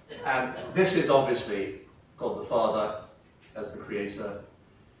of, and this is obviously God the Father as the creator.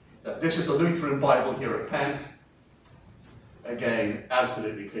 This is a Lutheran Bible here at Penn. Again,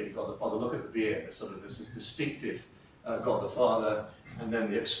 absolutely clearly God the Father. Look at the beard, sort of this distinctive God the Father, and then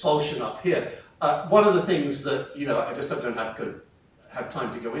the expulsion up here. One of the things that, I just don't have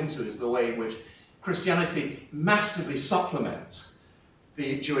time to go into is the way in which Christianity massively supplements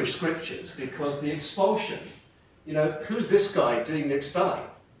the Jewish scriptures, because the expulsion, who's this guy doing the expelling?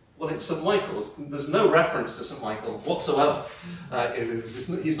 Well, it's St. Michael. There's no reference to St. Michael whatsoever.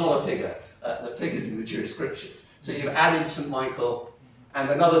 He's not a figure that figures in the Jewish scriptures. So you've added St. Michael, and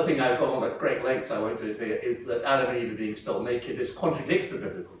another thing I've gone on at great lengths, I won't do it here, is that Adam and Eve are being expelled naked. This contradicts the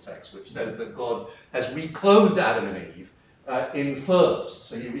biblical text, which says that God has reclothed Adam and Eve in furs.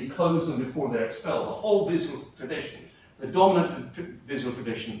 So you reclothe them before they're expelled. The whole visual tradition, the dominant visual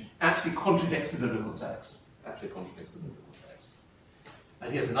tradition, actually contradicts the biblical text.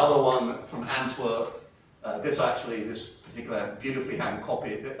 And here's another one from Antwerp. This particular beautifully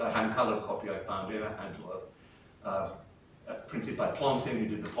hand-colored copy I found in Antwerp. Printed by Plantin, who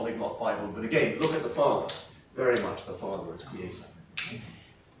did the Polyglot Bible. But again, look at the Father, very much the Father as creator.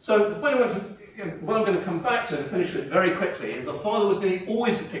 So the point what I'm going to come back to and finish with very quickly is the Father was nearly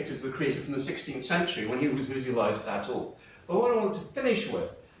always depicted as the creator from the 16th century when he was visualized at all. But what I want to finish with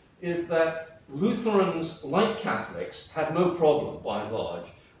is that Lutherans, like Catholics, had no problem, by and large,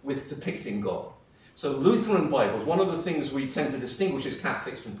 with depicting God. So Lutheran Bibles, one of the things we tend to distinguish is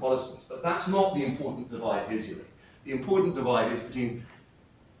Catholics from Protestants, but that's not the important divide visually. The important divide is between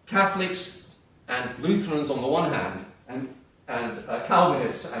Catholics and Lutherans on the one hand, and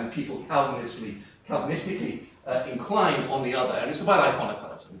Calvinists and people Calvinistically inclined on the other. And it's about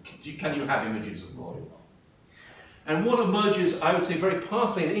iconoclasm. Can you have images of God or not? And what emerges, I would say, very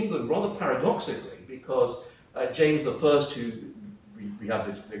powerfully in England, rather paradoxically, because James I, who we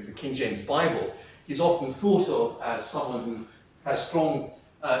have the King James Bible, he's often thought of as someone who has strong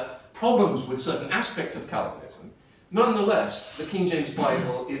problems with certain aspects of Calvinism. Nonetheless, the King James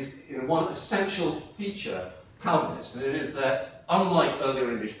Bible is, in one essential feature, Calvinist, and it is that, unlike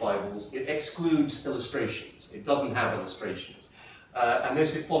earlier English Bibles, it excludes illustrations. It doesn't have illustrations. And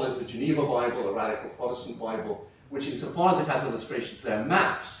this, it follows the Geneva Bible, a radical Protestant Bible, which, insofar as it has illustrations, they're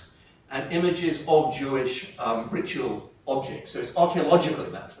maps and images of Jewish ritual objects. So it's archaeological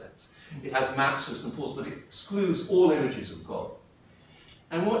in that sense. It has maps of St. Paul's, but it excludes all images of God.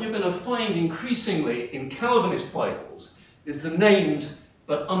 And what you're going to find increasingly in Calvinist Bibles is the named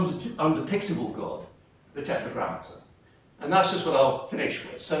but undepictable God, the Tetragrammaton. And that's just what I'll finish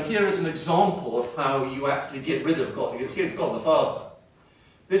with. So here is an example of how you actually get rid of God. Here's God the Father.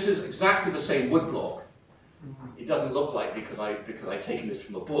 This is exactly the same woodblock. It doesn't look like, because I've taken this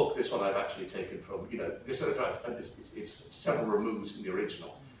from a book. This one I've actually taken from, this is several removes from the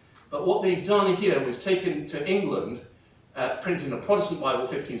original. But what they've done here was taken to England, printed in a Protestant Bible,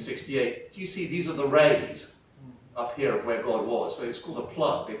 1568. Do you see these are the rays up here of where God was? So it's called a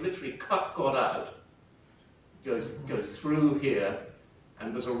plug. They've literally cut God out. Goes through here,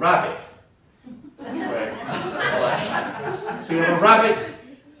 and there's a rabbit. So you have a rabbit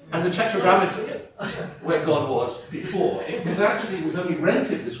and the Tetragrammaton where God was before. It was actually, we've only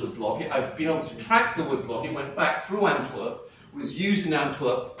rented this woodblock. I've been able to track the woodblock. It went back through Antwerp, was used in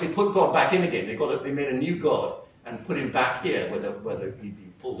Antwerp. They put God back in again. They made a new God and put him back here where he'd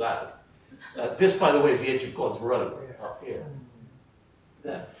been pulled out. This, by the way, is the edge of God's road up here.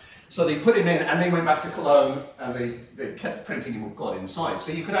 There. So they put him in, and they went back to Cologne, and they kept printing him with God inside.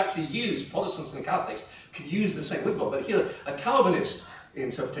 So you could actually use, Protestants and Catholics could use the same woodblock. But here, a Calvinist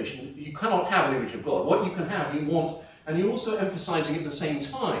interpretation, you cannot have an image of God. What you can have, you want, and you're also emphasizing at the same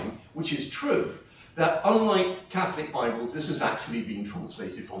time, which is true, that unlike Catholic Bibles, this has actually been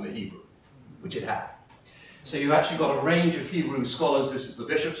translated from the Hebrew, which it had. So you've actually got a range of Hebrew scholars. This is the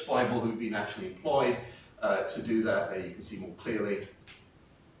Bishop's Bible who've been actually employed to do that. There you can see more clearly.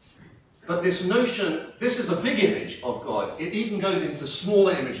 But this notion, this is a big image of God. It even goes into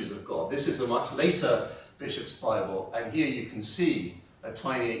smaller images of God. This is a much later Bishop's Bible, and here you can see a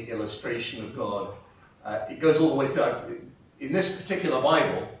tiny illustration of God. It goes all the way to, in this particular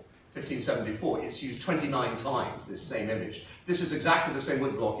Bible, 1574, it's used 29 times, this same image. This is exactly the same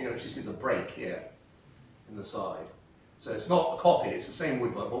woodblock. You actually see the break here in the side. So it's not a copy, it's the same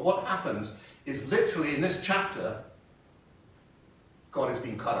woodblock. But what happens is literally in this chapter, God has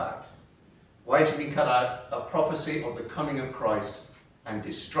been cut out. Why has he been cut out? A prophecy of the coming of Christ and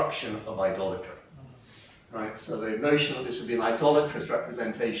destruction of idolatry. Right, so the notion that this would be an idolatrous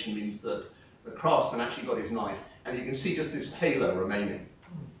representation means that the craftsman actually got his knife, and you can see just this halo remaining.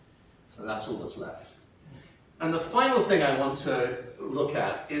 So that's all that's left. And the final thing I want to look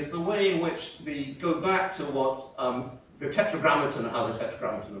at is the way in which go back to what the Tetragrammaton and how the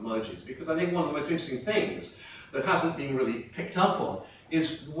Tetragrammaton emerges, because I think one of the most interesting things that hasn't been really picked up on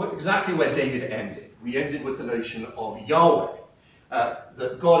is exactly where David ended. We ended with the notion of Yahweh,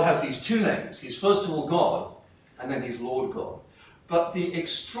 that God has these two names. He's first of all God, and then he's Lord God. But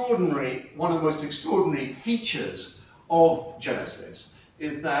one of the most extraordinary features of Genesis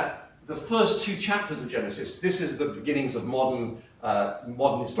is that the first two chapters of Genesis, this is the beginnings of modern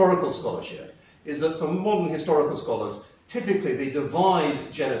historical scholarship, is that for modern historical scholars, typically they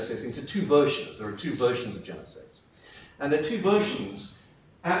divide Genesis into two versions. There are two versions of Genesis. And the two versions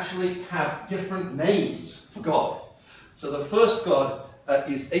actually have different names for God. So the first God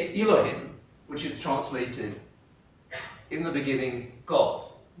is Elohim, which is translated in the beginning, God.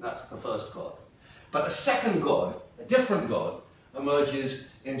 That's the first God. But a second God, a different God, emerges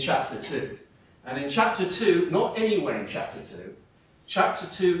in chapter 2. And in chapter 2, not anywhere in chapter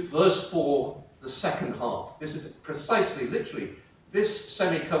 2, verse 4, the second half. This is precisely, literally, this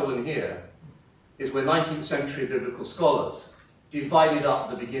semicolon here is where 19th century biblical scholars divided up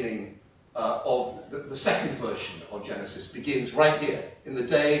the beginning of the second version of Genesis. Begins right here in the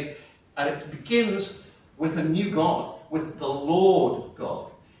day, and it begins with a new God, with the Lord God.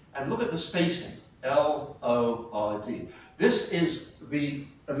 And look at the spacing, L-O-R-D. This is the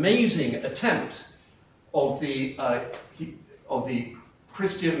amazing attempt of the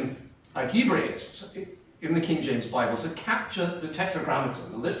Christian Hebraists in the King James Bible to capture the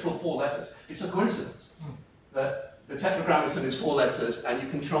tetragrammaton, the literal 4 letters. It's a coincidence that the tetragrammaton is 4 letters, and you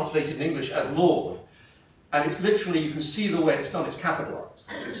can translate it in English as Lord. And it's literally, you can see the way it's done, it's capitalized.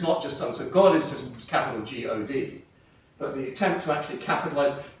 It's not just done, so God is just capital G-O-D. But the attempt to actually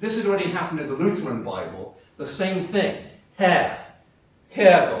capitalize, this had already happened in the Lutheran Bible, the same thing. Herr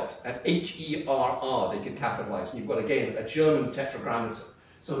God, and H-E-R-R, they can capitalize. And you've got, again, a German tetragrammaton.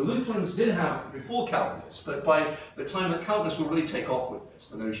 So Lutherans did have before Calvinists, but by the time that Calvinists will really take off with this,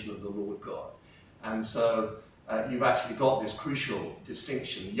 the notion of the Lord God. And so you've actually got this crucial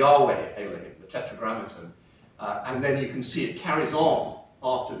distinction, Yahweh Elohim, the tetragrammaton, and then you can see it carries on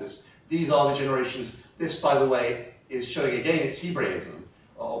after this. These are the generations. This, by the way, is showing again its Hebraism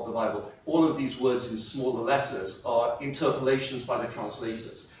of the Bible. All of these words in smaller letters are interpolations by the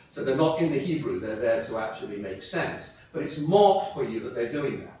translators. So they're not in the Hebrew, they're there to actually make sense. But it's marked for you that they're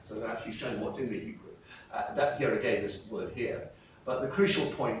doing that, so they're actually showing what's in the Hebrew. That here again, this word here. But the crucial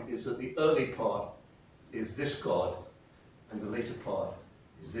point is that the early part is this God, and the later part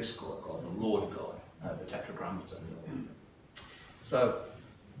is this God, the Lord God, the tetragrammaton. So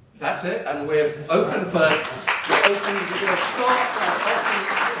that's it, and we're open for, we're going to start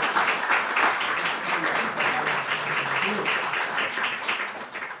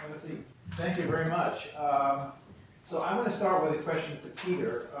Thank you very much. So I'm going to start with a question for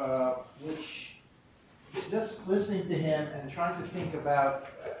Peter, which, just listening to him and trying to think about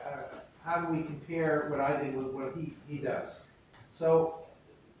how do we compare what I did with what he does. So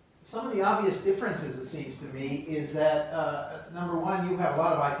some of the obvious differences, it seems to me, is that, number one, you have a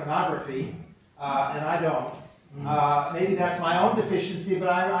lot of iconography, and I don't. Maybe that's my own deficiency, but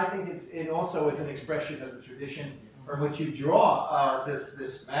I think it also is an expression of the tradition from which you draw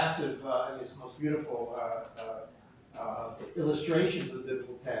this massive and this most beautiful illustrations of the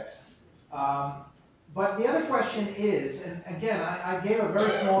biblical text. But the other question is, and again, I gave a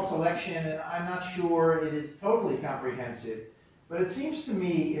very small selection, and I'm not sure it is totally comprehensive, but it seems to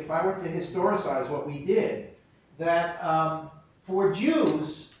me, if I were to historicize what we did, that for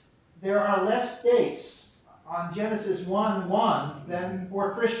Jews, there are less dates on Genesis 1:1 than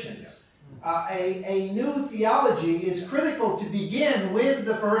for Christians. A new theology is critical to begin with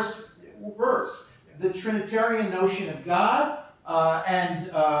the first verse. The Trinitarian notion of God and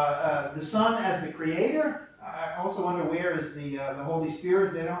the Son as the Creator. I also wonder where is the Holy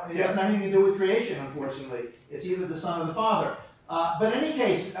Spirit. It has nothing to do with creation, unfortunately. It's either the Son or the Father. But in any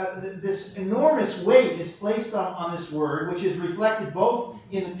case, this enormous weight is placed on this word, which is reflected both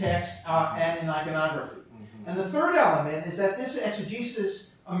in the text and in iconography. And the third element is that this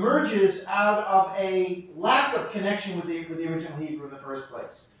exegesis emerges out of a lack of connection with the original Hebrew in the first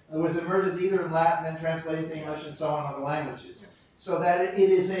place. In other words, it emerges either in Latin, then translated to English, and so on other languages. So that it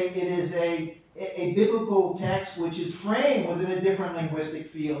is a biblical text which is framed within a different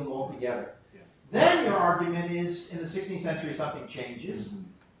linguistic field altogether. Then your argument is, in the 16th century, something changes.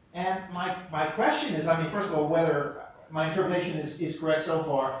 And my question is, I mean, first of all, whether my interpretation is correct so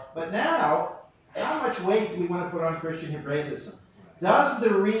far, but now, how much weight do we want to put on Christian Hebraism? Does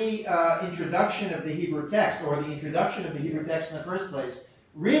the reintroduction of the Hebrew text, or the introduction of the Hebrew text in the first place,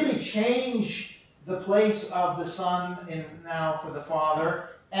 really change the place of the Son now for the Father,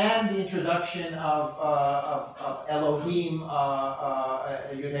 and the introduction of Elohim,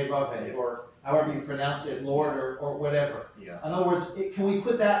 Yud-Heh-Vav-Heh, or however you pronounce it, Lord, or whatever? In other words, can we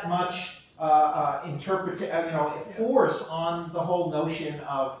put that much force on the whole notion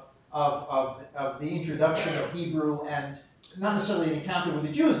of the introduction of Hebrew, and not necessarily an encounter with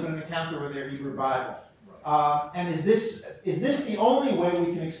the Jews, but an encounter with their Hebrew Bible? And is this the only way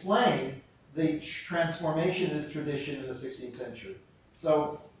we can explain the transformation of this tradition in the 16th century?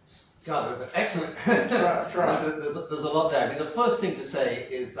 So, God, there's an excellent. try. There's a lot there. I mean, the first thing to say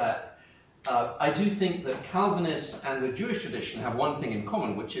is that I do think that Calvinists and the Jewish tradition have one thing in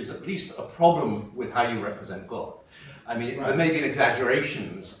common, which is at least a problem with how you represent God. I mean, there may be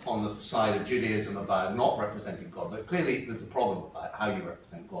exaggerations on the side of Judaism about not representing God, but clearly there's a problem about how you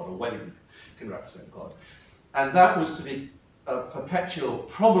represent God, or whether you can represent God. And that was to be a perpetual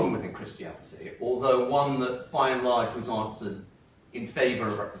problem within Christianity, although one that by and large was answered in favor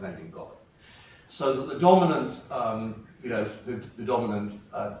of representing God. So that the dominant, the dominant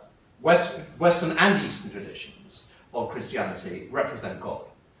Western and Eastern traditions of Christianity represent God,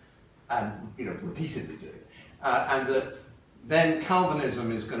 and repeatedly do. And that then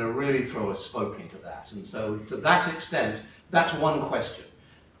Calvinism is going to really throw a spoke into that. And so to that extent, that's one question.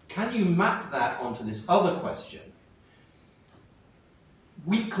 Can you map that onto this other question?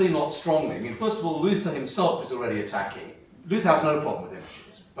 weakly, not strongly. I mean, first of all, Luther himself is already attacking. Luther has no problem with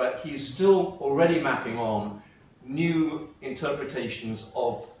images, but he's still already mapping on new interpretations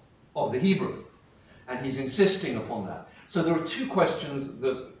of the Hebrew, and he's insisting upon that. So there are two questions,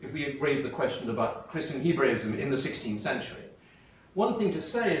 that, if we raise the question about Christian Hebraism in the 16th century. One thing to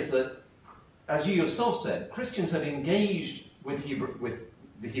say is that, as you yourself said, Christians had engaged with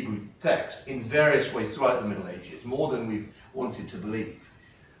the Hebrew text in various ways throughout the Middle Ages, more than we've wanted to believe.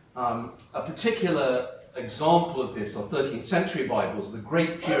 A particular example of this are 13th century Bibles. The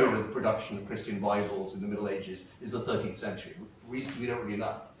great period of the production of Christian Bibles in the Middle Ages is the 13th century. Reason we don't really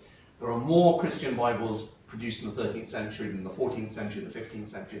know. There are more Christian Bibles produced in the 13th century than the 14th century, the 15th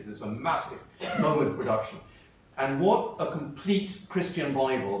century. There's a massive moment of production. And what a complete Christian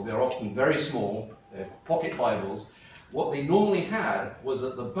Bible, they're often very small, they're pocket Bibles, what they normally had was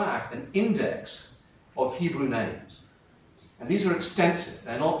at the back an index of Hebrew names. And these are extensive,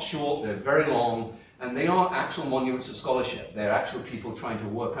 they're not short, they're very long, and they are actual monuments of scholarship. They're actual people trying to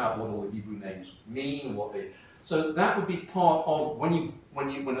work out what all the Hebrew names mean, so that would be part of when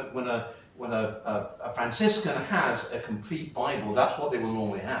a Franciscan has a complete Bible, that's what they will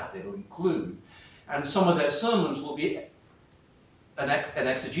normally have. They will include, and some of their sermons will be an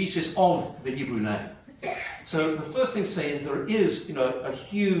exegesis of the Hebrew name. So the first thing to say is there is, a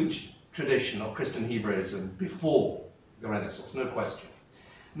huge tradition of Christian Hebraism before the Renaissance, no question.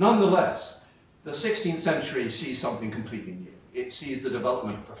 Nonetheless, the 16th century sees something completely new. It sees the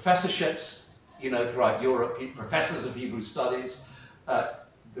development of professorships, throughout Europe, professors of Hebrew studies.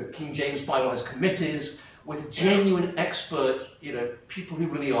 The King James Bible has committees with genuine expert, people who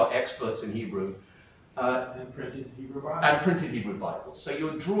really are experts in Hebrew. And printed Hebrew Bibles. And printed Hebrew Bibles. So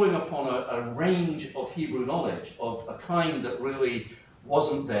you're drawing upon a range of Hebrew knowledge of a kind that really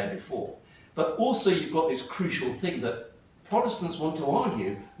wasn't there before. But also you've got this crucial thing that Protestants want to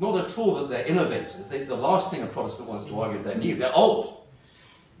argue, not at all that they're innovators. The last thing a Protestant wants to argue is they're new, they're old.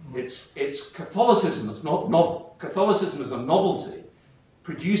 It's Catholicism that's not novel. Catholicism is a novelty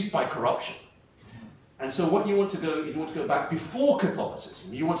produced by corruption. And so what you want to go back before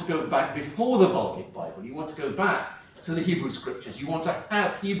Catholicism, you want to go back before the Vulgate Bible, you want to go back to the Hebrew Scriptures, you want to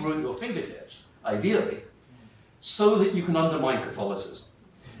have Hebrew at your fingertips, ideally, so that you can undermine Catholicism.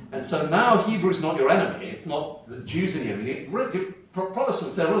 And so now Hebrew is not your enemy, it's not the Jews are your enemy.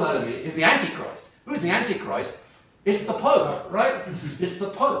 Protestants, their real enemy is the Antichrist. Who is the Antichrist? It's the Pope, right? It's the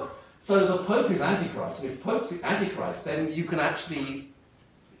Pope. So the Pope is Antichrist, and if Pope's the Antichrist, then you can actually,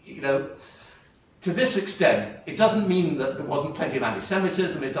 to this extent, it doesn't mean that there wasn't plenty of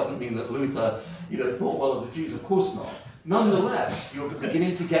anti-Semitism, it doesn't mean that Luther, thought well of the Jews, of course not. Nonetheless, you're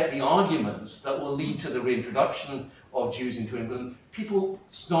beginning to get the arguments that will lead to the reintroduction of Jews into England. People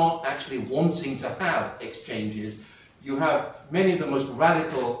start actually wanting to have exchanges. You have many of the most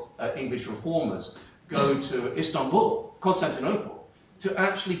radical English reformers go to Istanbul, Constantinople, to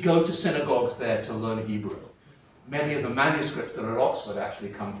actually go to synagogues there to learn Hebrew. Many of the manuscripts that are at Oxford actually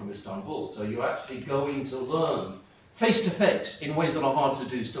come from Istanbul. So you're actually going to learn face-to-face in ways that are hard to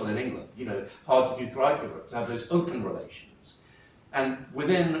do still in England, hard to do throughout Europe, to have those open relations. And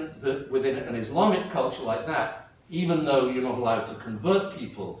within an Islamic culture like that, even though you're not allowed to convert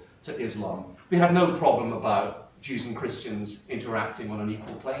people to Islam, we have no problem about Jews and Christians interacting on an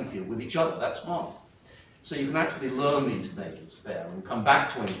equal playing field with each other. That's fine. So you can actually learn these things there and come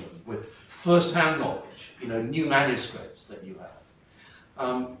back to England with first-hand knowledge, new manuscripts that you have.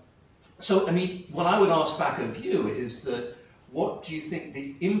 What I would ask back of you is that what do you think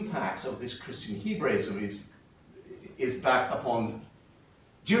the impact of this Christian Hebraism is back upon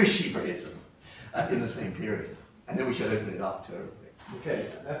Jewish Hebraism in the same period? And then we should open it up to everybody. Okay,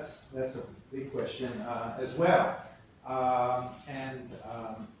 that's a big question as well.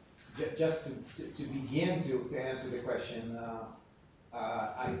 Just to begin to answer the question,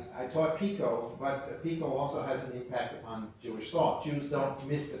 I taught Pico, but Pico also has an impact upon Jewish thought. Jews don't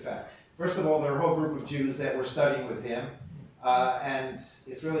miss the fact. First of all, there are a whole group of Jews that were studying with him, and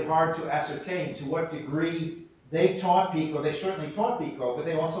it's really hard to ascertain to what degree they taught Pico. They certainly taught Pico, but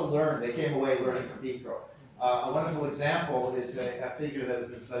they also learned. They came away learning from Pico. A wonderful example is a figure that has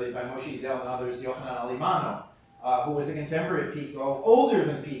been studied by Moshe Idel and others, Yochanan Alimano, who was a contemporary of Pico, older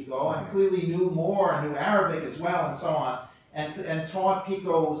than Pico, and clearly knew more, knew Arabic as well, and so on, and taught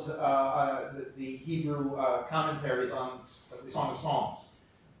Pico's the Hebrew commentaries on the Song of Songs.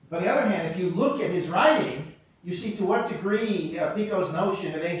 But on the other hand, if you look at his writing, you see to what degree Pico's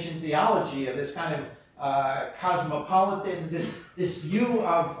notion of ancient theology, of this kind of cosmopolitan, this view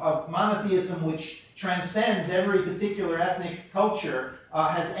of monotheism which transcends every particular ethnic culture,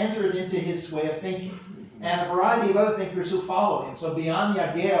 has entered into his way of thinking. and a variety of other thinkers who followed him. So beyond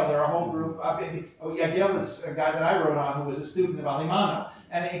Yagel, there are a whole group. Yagel is a guy that I wrote on who was a student of Alemano.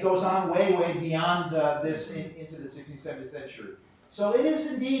 And it goes on way, way beyond this into the 16th, 17th century. So it is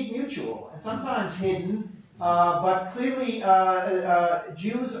indeed mutual and sometimes hidden, but clearly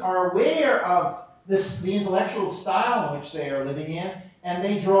Jews are aware of the intellectual style in which they are living in, and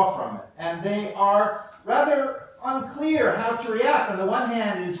they draw from it. And they are rather unclear how to react. On the one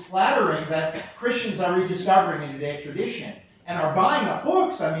hand, it is flattering that Christians are rediscovering a Judaic tradition and are buying up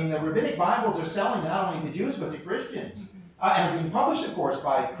books. I mean, the rabbinic Bibles are selling not only to Jews, but to Christians. And are being published, of course,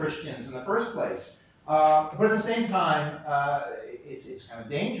 by Christians in the first place. But at the same time, it's kind of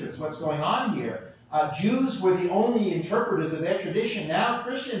dangerous. What's going on here? Jews were the only interpreters of their tradition. Now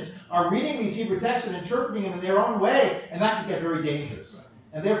Christians are reading these Hebrew texts and interpreting them in their own way, and that can get very dangerous.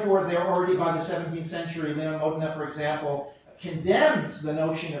 And therefore, they're already by the 17th century, Leon Modena, for example, condemns the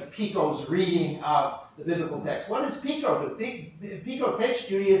notion of Pico's reading of the biblical text. What does Pico do? Pico takes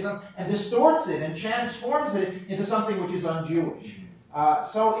Judaism and distorts it and transforms it into something which is un-Jewish.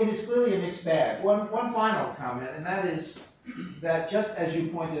 So it is clearly a mixed bag. One final comment, and that is that just as you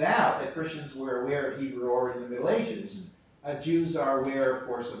pointed out, that Christians were aware of Hebrew already in the Middle Ages, Jews are aware, of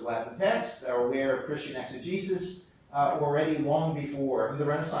course, of Latin texts, are aware of Christian exegesis already long before. And the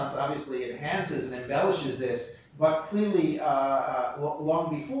Renaissance obviously enhances and embellishes this, but clearly long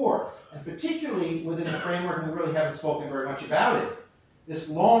before. And particularly within the framework, and we really haven't spoken very much about it, this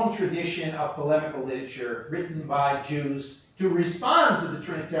long tradition of polemical literature written by Jews to respond to the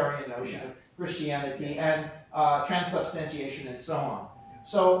Trinitarian notion of Christianity and transubstantiation and so on.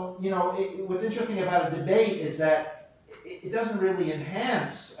 So, you know, what's interesting about a debate is that it doesn't really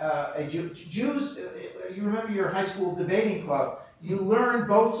enhance Jews. You remember your high school debating club. You learn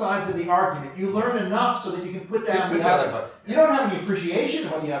both sides of the argument. You learn enough so that you can put down the other. You don't have any appreciation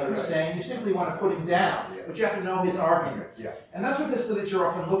of what the other is saying. You simply want to put him down. But you have to know his arguments. And that's what this literature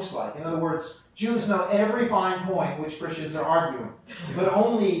often looks like. In other words, Jews know every fine point which Christians are arguing, but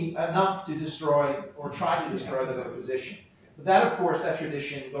only enough to destroy or try to destroy the other position. But that, of course, that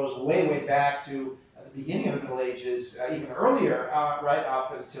tradition goes way, way back to the beginning of the Middle Ages, even earlier, right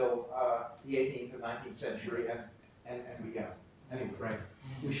up until the 18th or 19th century, and we go. Anyway, right.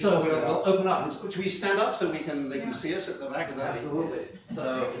 So we'll open up. Should we stand up so they can see us at the back of that? Absolutely.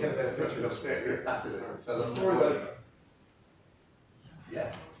 So Get a better picture. absolutely. So the floor is open.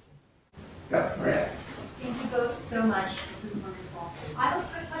 Yes. Go, Maria. Thank you both so much. This was wonderful. I have a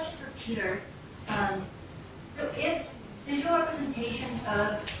quick question for Peter. So if visual representations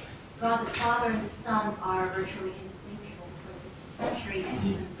of God the Father and the Son are virtually indistinguishable for the 15th century, and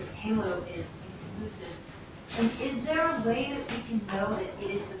even the halo is inconclusive, and is there a way that we can know that it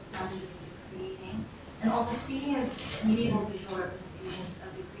is the Son doing the creating? And also, speaking of medieval visual representations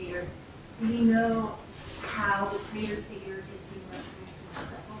of the Creator, do we know how the Creator figure is being represented in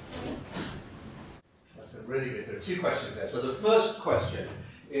several ways? That's a really good. There are two questions there. So the first question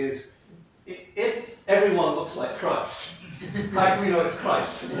is, if everyone looks like Christ, how do we know it's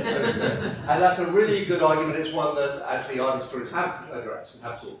Christ? And that's a really good argument. It's one that actually art historians have addressed and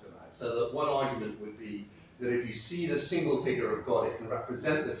have talked about. So that one argument would be that if you see the single figure of God, it can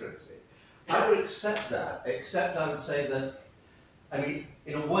represent the Trinity. I would accept that, except I would say that, I mean,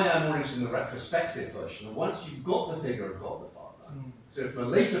 in a way I'm more interested in the retrospective version. And once you've got the figure of God the Father, so from a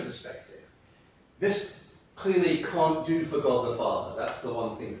later perspective, this clearly can't do for God the Father. That's the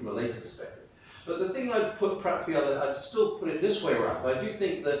one thing from a later perspective. But the thing I'd put perhaps the other, I'd still put it this way around. I do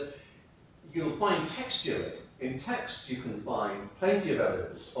think that you'll find textually, in texts you can find plenty of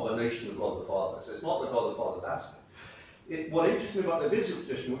evidence of a notion of God the Father. So it's not that God the Father is absent. What interests me about the visual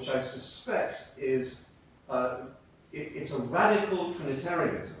tradition, which I suspect is, it's a radical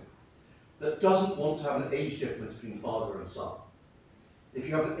Trinitarianism that doesn't want to have an age difference between Father and Son. If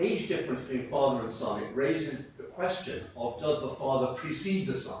you have an age difference between Father and Son, it raises the question of, does the Father precede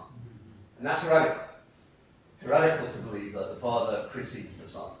the Son? And that's radical. It's radical to believe that the Father precedes the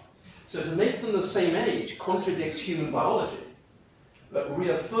Son. So to make them the same age contradicts human biology, but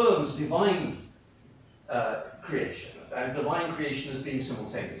reaffirms divine creation, and divine creation as being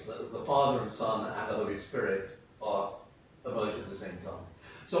simultaneous, that the Father and Son and the Holy Spirit are emerged at the same time.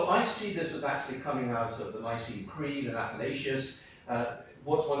 So I see this as actually coming out of the Nicene Creed and Athanasius.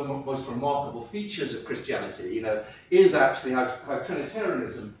 What's one of the most remarkable features of Christianity, is actually how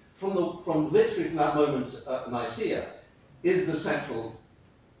Trinitarianism, literally from that moment at Nicaea, is the central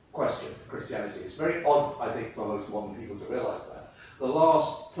question for Christianity. It's very odd, I think, for most modern people to realize that. The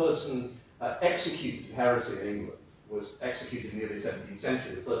last person executed in heresy in England was executed in the early 17th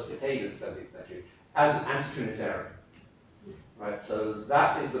century, the first decade of the 17th century, as an anti-Trinitarian. Right? So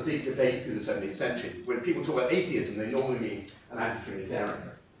that is the big debate through the 17th century. When people talk about atheism, they normally mean an anti-Trinitarian.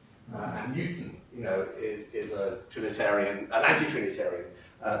 And Newton, is a Trinitarian, an anti-Trinitarian,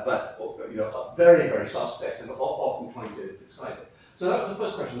 but very, very suspect and often trying to disguise it. So that was the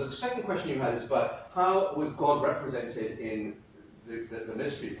first question. The second question you had is about how was God represented in the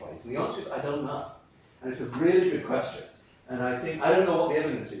mystery plays? And the answer is, I don't know. And it's a really good question. And I don't know what the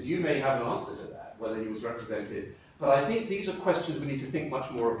evidence is. You may have an answer to that, whether he was represented. But I think these are questions we need to think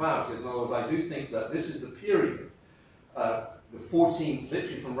much more about. In other words, I do think that this is the period, the 14th,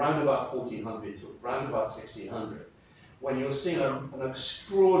 literally from round about 1400 to round about 1600, when you're seeing an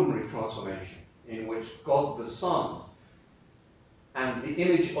extraordinary transformation in which God the Son and the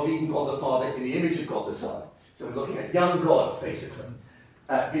image of even God the Father in the image of God the Son, so we're looking at young gods basically,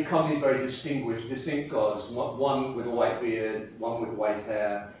 become these very distinct gods, one with a white beard, one with white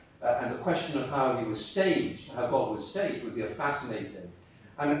hair, and the question of how he was staged, how God was staged, would be a fascinating.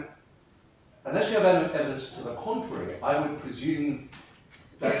 And unless we have evidence to the contrary, I would presume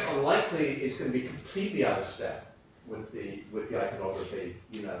that it's unlikely it's going to be completely out of step with the iconography.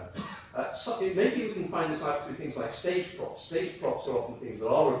 So maybe we can find this out through things like stage props. Stage props are often things that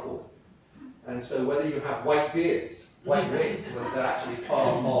are recorded, and so whether you have white beards, whether they're actually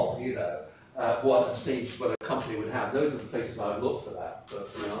part of what a stage, what a company would have. Those are the places I would look for that for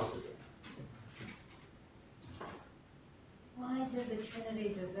an answer to. Why did the Trinity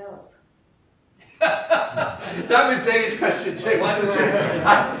develop? That was David's question too. Why did the Trinity?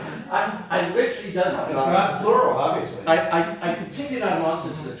 I literally don't have an answer. That's plural, obviously. I continue to have an answer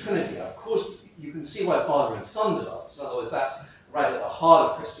to the Trinity. Of course, you can see why Father and Son develops. In other words, that's right at the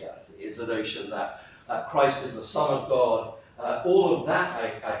heart of Christianity, is the notion that Christ is the Son of God. All of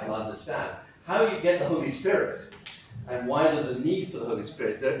that I can understand. How you get the Holy Spirit and why there's a need for the Holy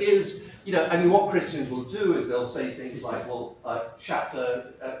Spirit. There is, what Christians will do is they'll say things like, well,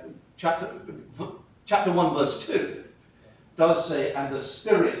 chapter 1, verse 2 does say, and the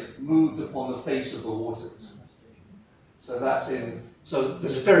Spirit moved upon the face of the waters. So that's so the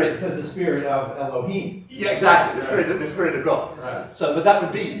Spirit. It says the Spirit of Elohim. Yeah, exactly, the Spirit of God. Right. So, but that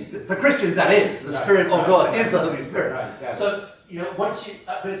would be, for Christians that is, the Spirit of God is the Holy Spirit. Right. So, once you,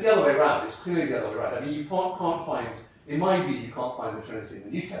 but it's the other way around, it's clearly the other way around. I mean, you can't find, in my view, you can't find the Trinity in the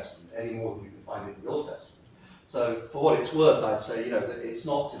New Testament any more than you can find it in the Old Testament. So, for what it's worth, I'd say, that it's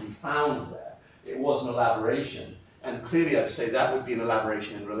not to be found there. It was an elaboration, and clearly I'd say that would be an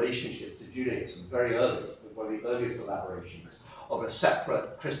elaboration in relationship to Judaism, very early, one of the earliest elaborations of a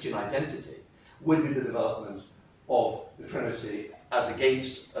separate Christian identity would be the development of the Trinity as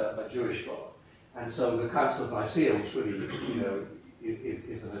against a Jewish God. And so the Council of Nicaea, which really,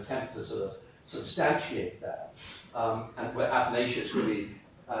 is an attempt to sort of substantiate that, and where Athanasius really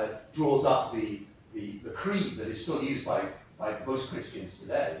draws up the creed that is still used by most Christians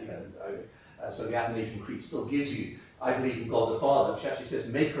today. So the Athanasian Creed still gives you, I believe in God the Father, which actually says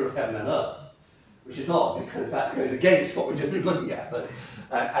maker of heaven and earth, which is odd because that goes against what we've just been looking at. But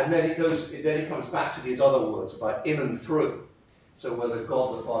and then it comes back to these other words about in and through. So whether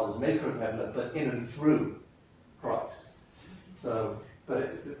God the Father is maker of heaven and earth, but in and through Christ. So,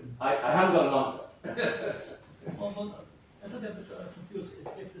 but I haven't got an answer. Well, that's a bit confused.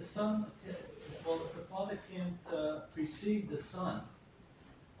 If the Son, if the Father can't precede the Son,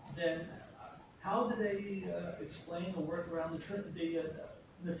 then how do they explain or work around the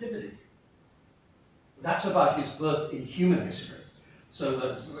nativity? That's about his birth in human history.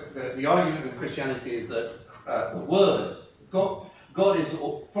 So the argument with Christianity is that the Word, God is,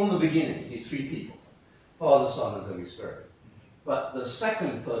 from the beginning, he's three people, Father, Son, and Holy Spirit. But the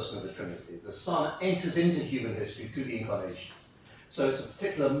second person of the Trinity, the Son, enters into human history through the Incarnation. So it's a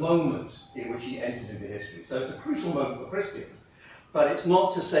particular moment in which he enters into history. So it's a crucial moment for Christians. But it's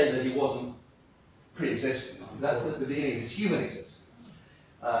not to say that he wasn't pre-existent. That's at the beginning of his human existence.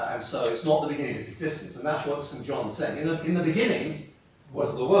 And so it's not the beginning of his existence. And that's what St. John's saying. In the beginning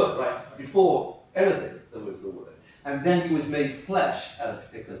was the Word, right? Before anything, there was the Word. And then he was made flesh at a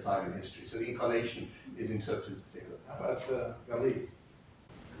particular time in history. So the Incarnation is interpreted as particular. How about Gali?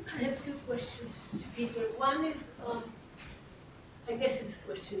 I have two questions to Peter. One is, I guess it's a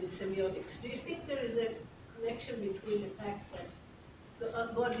question in semiotics. Do you think there is a connection between the fact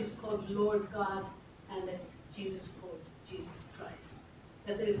that God is called Lord God and that Jesus is called Jesus Christ?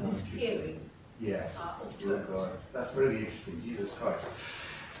 That there is this pairing of terms. That's really interesting, Jesus Christ.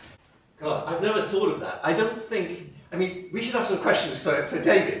 God, I've never thought of that. I don't think, we should have some questions for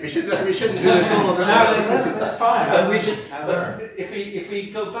David. We shouldn't do this all on the That's fine. But we should, if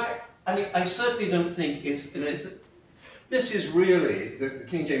we go back, I certainly don't think it's, This is really the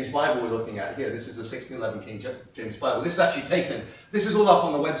King James Bible we're looking at here. This is the 1611 King James Bible. This is actually taken, this is all up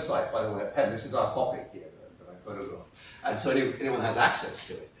on the website, by the way, at Penn. This is our copy here that I photographed. And so anyone has access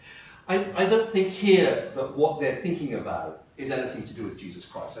to it. I don't think here that what they're thinking about is anything to do with Jesus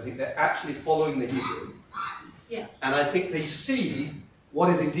Christ. I think they're actually following the Hebrew. Yeah. And I think they see what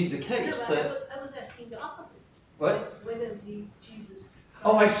is indeed the case. No, That, I was asking the opposite. what? Whether the Jesus.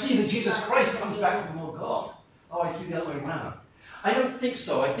 Oh, I see that Jesus Christ comes back from the Lord God. Oh, I see the other way around. I don't think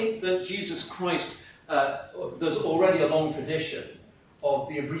so. I think that Jesus Christ, there's already a long tradition of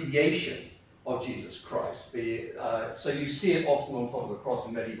the abbreviation of Jesus Christ. So you see it often on top of the cross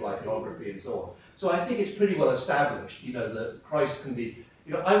in medieval iconography and so on. So I think it's pretty well established, that Christ can be,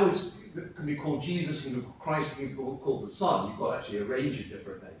 can be called Jesus, can be called Christ, can be called the Son. You've got actually a range of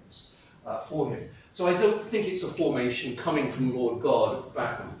different names for him. So I don't think it's a formation coming from Lord God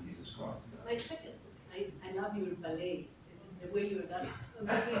back onto Jesus Christ. My second, I love your ballet, the way you're done.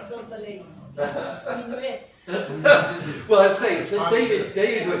 Maybe it's not ballet, it's minuets. Well, I'd say it's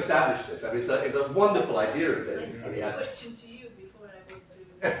David who established this. I mean, it's a wonderful idea of My David. second question to you before I go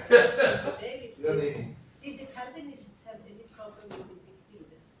to David is, did the Calvinists have any problem with depicting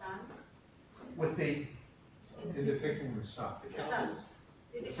the sun? With the In depicting the sun. The sun.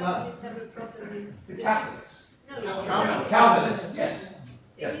 Did the The sun. Calvinists have a problem with the Catholics. No, Calvinists, yes.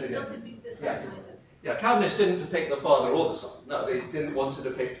 They Yes, they did did. not depict the sun Yeah. either. Yeah, Calvinists didn't depict the Father or the Son. No, they didn't want to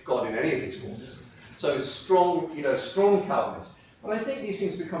depict God in any of these forms. So strong, strong Calvinists. But I think these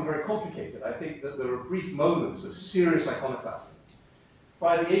things become very complicated. I think that there are brief moments of serious iconoclasm.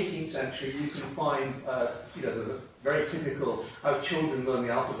 By the 18th century, you can find, there's a very typical how children learn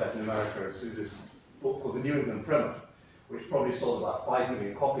the alphabet in America through this book called the New England Primer, which probably sold about 5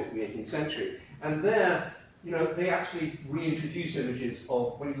 million copies in the 18th century. And there, they actually reintroduce images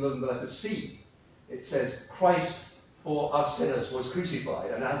of, when you learn the letter C, it says, Christ for us sinners was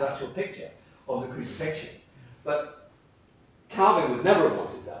crucified, and it has an actual picture of the crucifixion. But Calvin would never have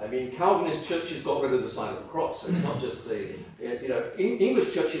wanted that. I mean, Calvinist churches got rid of the sign of the cross, so it's not just the,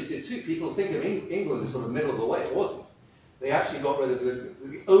 English churches did too. People think of England as sort of middle of the way. It wasn't. They actually got rid of the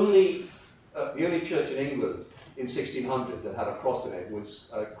only church in England in 1600 that had a cross in it was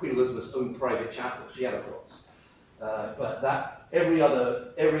Queen Elizabeth's own private chapel. She had a cross. But that every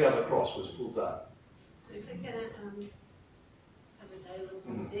other cross was pulled down. So if I can have a dialogue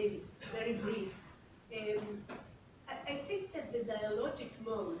with David, very brief. I think that the dialogic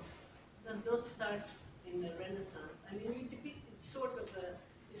mode does not start in the Renaissance. I mean, you depict it sort of,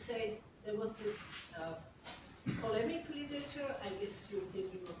 you say there was this polemic literature. I guess you're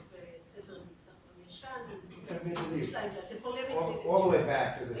thinking of Sefer Mitzvah and things like that. The polemic literature. All the way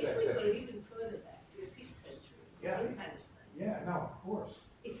back to the If second we go century. even further back to the 5th century in Palestine. Yeah, no, of course.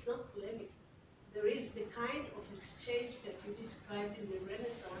 It's not polemic. There is the kind of exchange that you described in the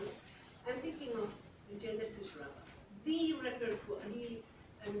Renaissance. I'm thinking of the Genesis Rabbah. The repertoire,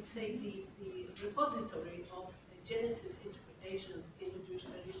 I would say the repository of the Genesis interpretations in the Jewish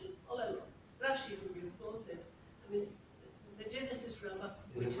tradition all along. Rashi, who you quoted, I mean, the Genesis Rabbah,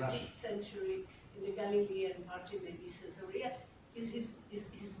 which is 5th century in the Galilean part in maybe Caesarea, is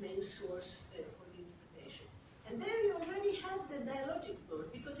his main source for the interpretation. And there you already have the dialogic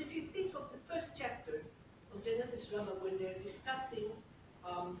mode, because if you think of the first chapter of Genesis Rabbah, when they're discussing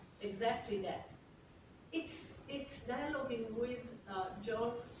exactly that, it's dialoguing with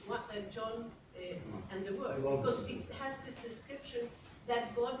John and the Word, because it has this description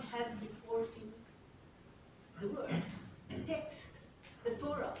that God has before him the Word, a text, the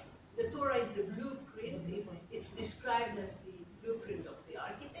Torah. The Torah is the blueprint. It's described as the blueprint of the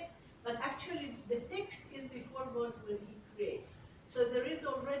architect, but actually the text is before God when he creates. So there is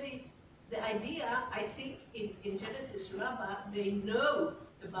already the idea, I think, in Genesis Rabbah, they know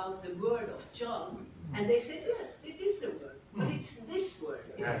about the word of John, and they say, yes, it is the word, but it's this word,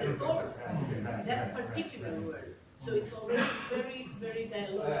 it's the Torah, that particular word. So it's already very, very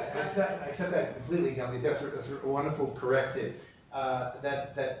dialogical. I accept that completely, Gandhi. That's a wonderful corrective.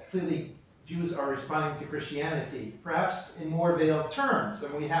 That clearly Jews are responding to Christianity, perhaps in more veiled terms,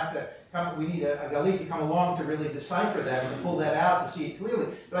 and we need a Galit to come along to really decipher that and to pull that out to see it clearly.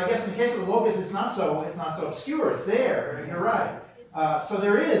 But I guess in the case of the Logos, it's not so obscure. It's there. You're right. So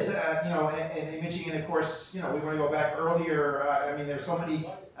there is, an imaging, and of course, we want to go back earlier. There's so many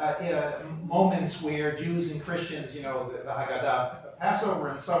moments where Jews and Christians, the Haggadah, Passover,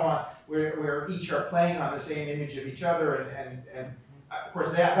 and so on, where each are playing on the same image of each other, and of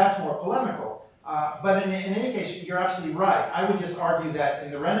course that's more polemical. But in any case, you're absolutely right. I would just argue that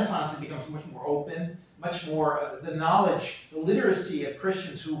in the Renaissance it becomes much more open, much more the knowledge, the literacy of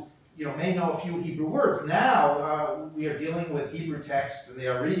Christians who may know a few Hebrew words. Now we are dealing with Hebrew texts, and they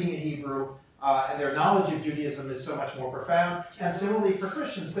are reading in Hebrew, and their knowledge of Judaism is so much more profound. And similarly for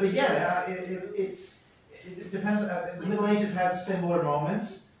Christians. But again, it depends. The Middle Ages has similar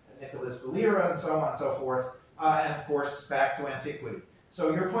moments, Nicholas the Lyra, and so on and so forth, and of course back to antiquity.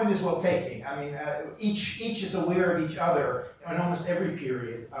 So your point is well taken. I mean, each is aware of each other in almost every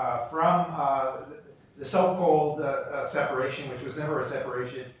period, from the so-called separation, which was never a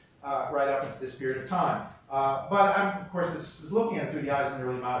separation, right up into this period of time. But of course, this is looking at it through the eyes of the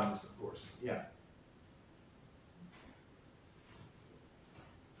early modernists, of course. Yeah.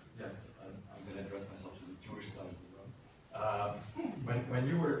 Yeah, I'm going to address myself to the Jewish side of the room. When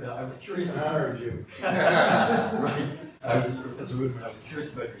you were, I was curious. It's an honor, Jew. Right. Professor Ruderman, I was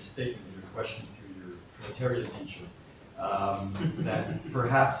curious about your statement, your question to your Trinitarian teacher, that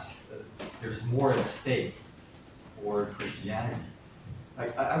perhaps there's more at stake for Christianity.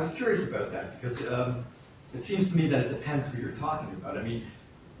 I was curious about that because it seems to me that it depends who you're talking about. I mean,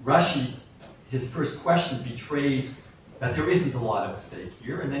 Rashi, his first question betrays that there isn't a lot at stake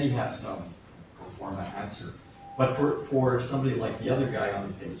here, and then he has some pro forma answer. But for somebody like the other guy on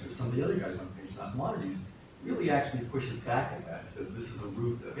the page, or some of the other guys on the page, not Humanities, really actually pushes back at that. He says this is the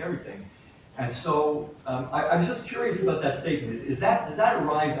root of everything. And so I was just curious about that statement. Does that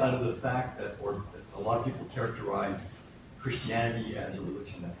arise out of the fact that, or a lot of people characterize Christianity as a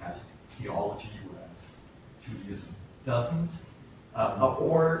religion that has theology, whereas Judaism doesn't?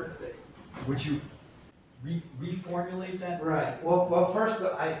 Or would you reformulate that? Right. Well, first,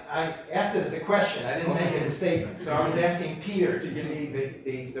 I asked it as a question. I didn't make it a statement. So I was asking Peter to give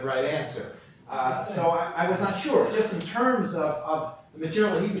me the right answer. So I was not sure. Just in terms of the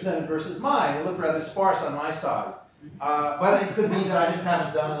material that he presented versus mine, it looked rather sparse on my side. But it could be that I just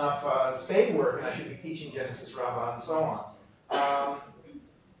haven't done enough spade work, and I should be teaching Genesis Rabbah and so on.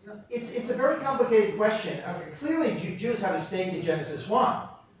 It's a very complicated question. Clearly, Jews have a stake in Genesis 1.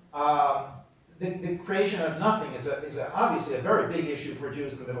 The creation of nothing is obviously a very big issue for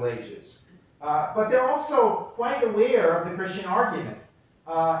Jews in the Middle Ages. But they're also quite aware of the Christian argument.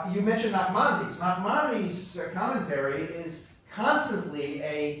 You mentioned Nachmanides. Nachmanides' commentary is constantly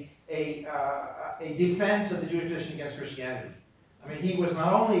a defense of the Jewish position against Christianity. I mean, he was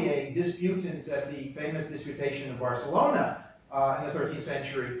not only a disputant at the famous disputation in Barcelona in the 13th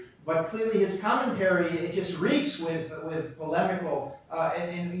century, but clearly his commentary, it just reeks with polemical,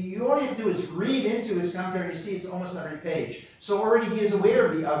 and all you have to do is read into his commentary, you see it's almost on every page. So already he is aware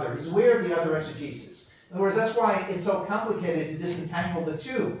of the other, he's aware of the other exegesis. In other words, that's why it's so complicated to disentangle the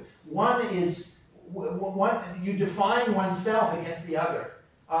two. One is, you define oneself against the other.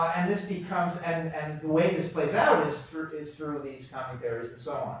 And this becomes, and the way this plays out is through these commentaries and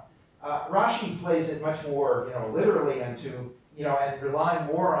so on. Rashi plays it much more, literally and and relying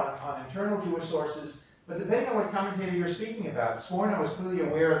more on internal Jewish sources. But depending on what commentator you're speaking about, Sforno was clearly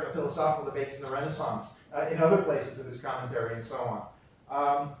aware of the philosophical debates in the Renaissance, in other places of his commentary and so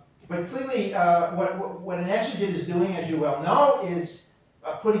on. But clearly, what an exegete is doing, as you well know, is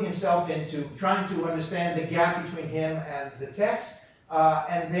putting himself into trying to understand the gap between him and the text,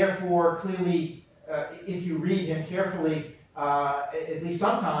 and therefore, clearly, if you read him carefully, at least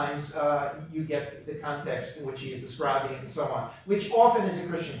sometimes, you get the context in which he is describing it and so on, which often is a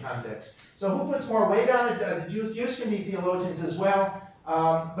Christian context. So who puts more weight on it? The Jews can be theologians as well,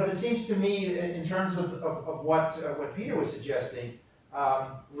 but it seems to me, in terms of what Peter was suggesting,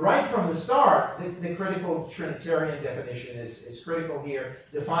 right from the start, the critical Trinitarian definition is critical here,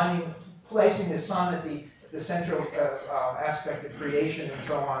 placing the Son at the central aspect of creation and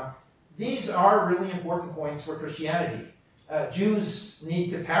so on. These are really important points for Christianity. Jews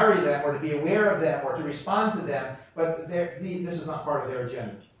need to parry them or to be aware of them or to respond to them, but this is not part of their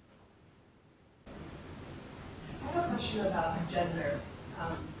agenda. I have a question about gender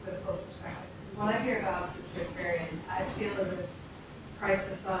with both perspectives. When I hear about the Trinitarian, I feel as if Christ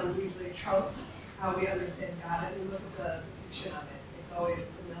the Son usually trumps how we understand God, and we look at the depiction of it. It's always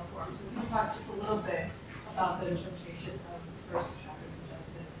the male form. So we can talk just a little bit about the interpretation of the first chapters of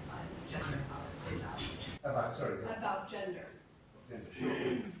Genesis and gender, how it plays out. About gender.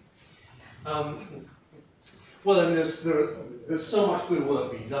 Well, I mean, there's so much good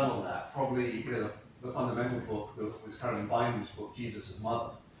work being done on that. Probably, the fundamental book was Caroline Binding's book, Jesus'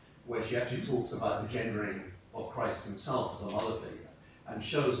 Mother, where she actually talks about the gendering of Christ himself as a mother figure, and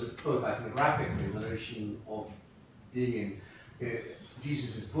shows that both iconographically the notion of being in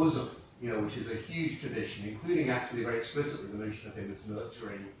Jesus' bosom, which is a huge tradition, including actually very explicitly the notion of him as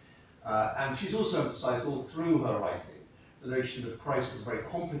nurturing. And she's also emphasized all through her writing the notion of Christ as a very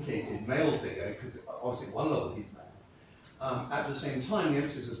complicated male figure, because obviously at one level he's male, At the same time, the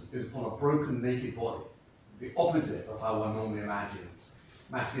emphasis is upon a broken, naked body, the opposite of how one normally imagines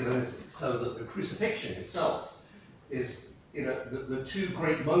masculinity. So that the crucifixion itself is, the two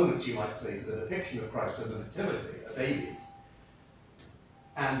great moments, you might say, for the depiction of Christ are the nativity, a baby,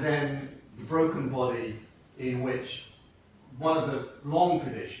 and then the broken body, in which one of the long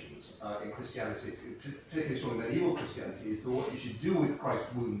traditions in Christianity, particularly strong medieval Christianity, is that what you should do with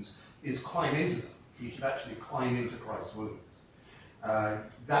Christ's wounds is climb into them. You should actually climb into Christ's wounds.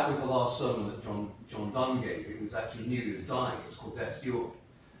 That was the last sermon that John Donne gave. It was actually knew he was dying. It was called Death's Cure.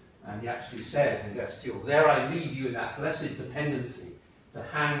 And he actually says in Death's Cure, there I leave you in that blessed dependency to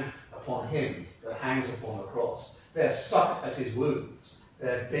hang upon him that hangs upon the cross. There suck at his wounds.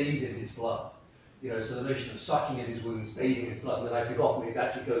 There bathe in his blood. So the notion of sucking at his wounds, bathing in his blood, and then I've forgotten, it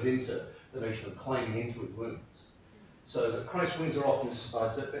actually goes into the notion of climbing into his wounds. So that Christ's wounds are often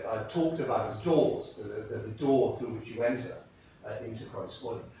talked about as doors, the door through which you enter into Christ's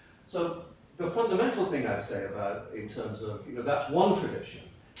body. So the fundamental thing I'd say about, in terms of, that's one tradition,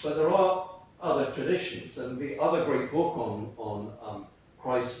 but there are other traditions, and the other great book on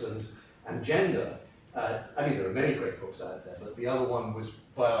Christ and gender, there are many great books out there, but the other one was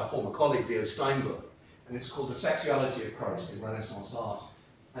by our former colleague, Leo Steinberg, and it's called The Sexuality of Christ in Renaissance Art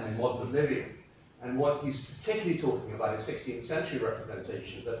and in Modern Oblivion. And what he's particularly talking about is 16th century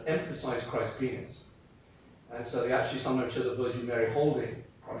representations that emphasize Christ's penis. And so they actually sometimes show the Virgin Mary holding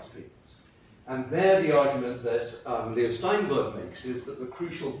Christ's penis. And there the argument that Leo Steinberg makes is that the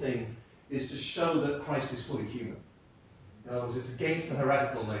crucial thing is to show that Christ is fully human. In other words, it's against the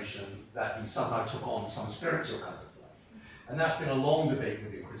heretical notion that he somehow took on some spiritual kind of flesh. And that's been a long debate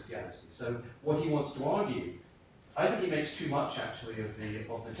within Christianity. So what he wants to argue, I think he makes too much actually of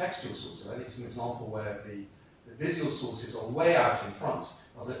the textual sources. I think it's an example where the visual sources are way out in front.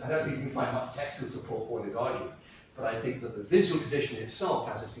 I don't think you can find much textual support for his argument, but I think that the visual tradition itself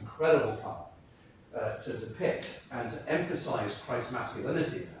has this incredible power to depict and to emphasize Christ's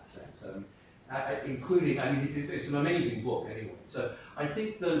masculinity in that sense. Including, it's an amazing book anyway. So I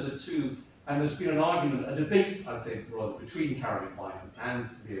think those are two, and there's been an argument, a debate, I'd say, rather, between Caroline Bynum and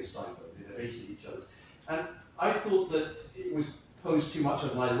Leo Steinberg. They debated each other's. And I thought that it was posed too much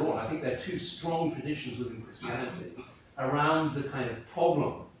as an either or. I think there are two strong traditions within Christianity around the kind of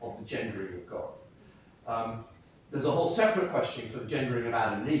problem of the gendering of God. There's a whole separate question for the gendering of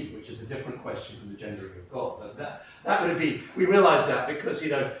Adam and Eve, which is a different question from the gendering of God. But that would be, we realize that because,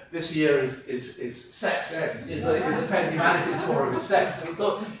 this year is sex, is the Penn Humanities Forum is sex. And we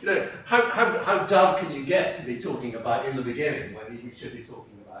thought, how dumb can you get to be talking about in the beginning when we should be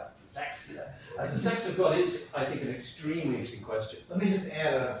talking about sex? And the sex of God is, I think, an extremely interesting question. Let me just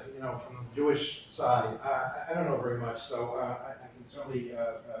add, from the Jewish side, I don't know very much, so I can certainly,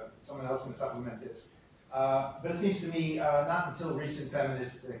 someone else can supplement this. But it seems to me, not until recent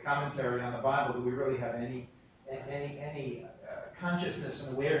feminist commentary on the Bible do we really have any consciousness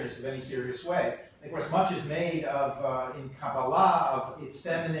and awareness of any serious way. And of course, much is made of, in Kabbalah, of its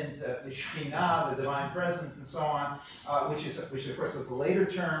feminine, the Shekhinah, the divine presence, and so on, which of course is the later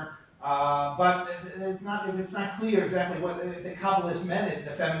term. But it's not clear exactly what the Kabbalists meant it in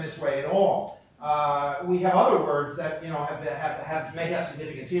a feminist way at all. We have other words that may have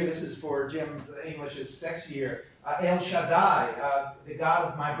significance here. This is for Jim English's sex year. El Shaddai, the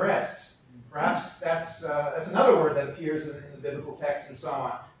God of my breasts. Perhaps that's another word that appears in the biblical text and so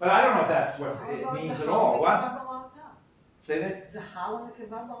on. But I don't know if that's what it means at all. What? Say that? Zachar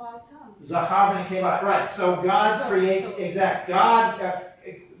and Nekeva. Right. So God creates God.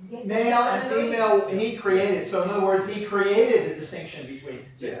 Male and female, he created. So in other words, he created the distinction between.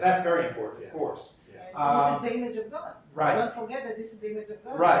 Yeah. That's very important, of course. This is the image of God. Right. Don't forget that this is the image of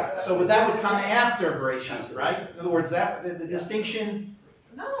God. Right. So that would come after Bereshit, right? In other words, that the distinction.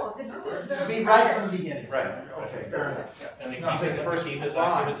 No, this is be right from the beginning. Right. Okay. Fair enough. Yeah. And the first team is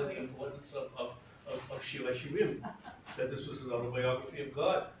accurate to the importance of Shira Shirim, that this was an autobiography of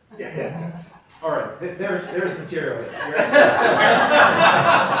God. Yeah. All right, there's material. I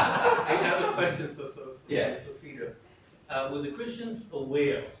have a question for Peter. Were the Christians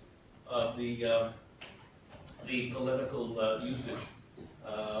aware of the polemical usage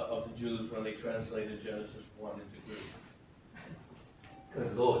of the Jews when they translated Genesis 1 into Greek?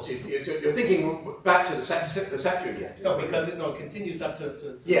 Good Lord, you're thinking back to the Septuagint. No, because it continues up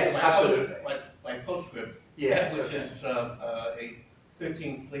to yes, absolutely. My postscript, yes, which is a late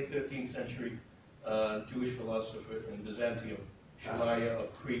 13th century Jewish philosopher in Byzantium, Shemaiah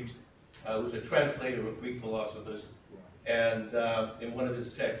of Crete, who was a translator of Greek philosophers. And in one of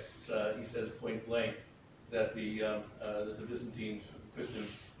his texts, he says point blank that the Byzantines,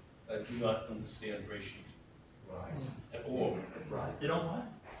 Christians, do not understand Bereshit. at all. Right. They don't want?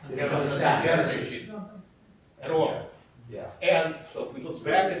 They don't understand Genesis at all. Yeah. And so if we look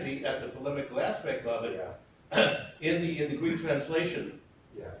back at the polemical aspect of it, in the Greek translation,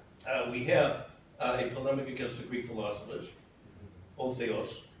 we have a polemic against the Greek philosophers,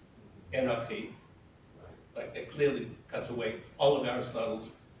 Otheos, and Arche. Like it clearly cuts away all of Aristotle's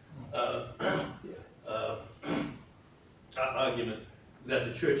argument that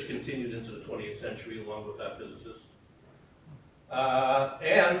the church continued into the 20th century along with our physicists.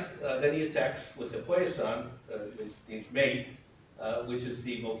 And then he attacks with the poieson, means made, which is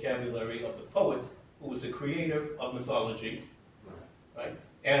the vocabulary of the poet, who was the creator of mythology, right?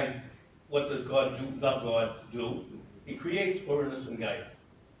 And what does God do, the God do? He creates Uranus and Gaia,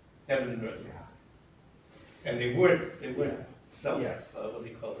 heaven and earth. And they weren't self, what do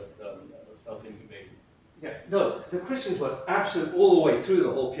you call it, self-incubating. Yeah, no, the Christians were absolutely, all the way through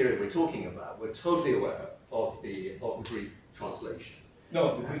the whole period we're talking about, were totally aware of the Greek translation.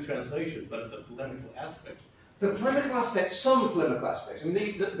 No, the Greek translation, but the polemical aspects. The polemical aspects, some polemical aspects. I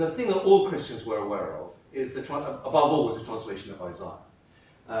mean, the thing that all Christians were aware of is, above all, was the translation of Isaiah.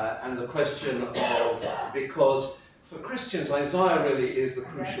 And the question of, because for Christians, Isaiah really is the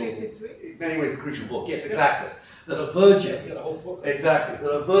crucial, in many ways, the crucial book. Yes, exactly. That a virgin, exactly,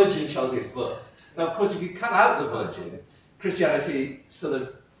 that a virgin shall give birth. Now, of course, if you cut out the virgin, Christianity sort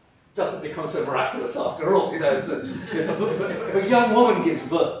of doesn't become so miraculous after all. You know, if a young woman gives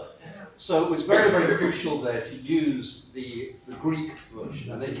birth. So it was very, very crucial there to use the Greek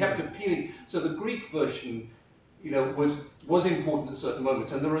version, and they kept appealing. So the Greek version, you know, was important at certain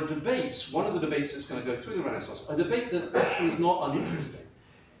moments. And there are debates. One of the debates that's going to go through the Renaissance, a debate that actually is not uninteresting,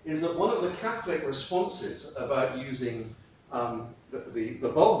 is that one of the Catholic responses about using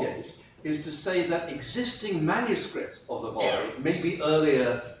the Vulgate is to say that existing manuscripts of the Vulgate may be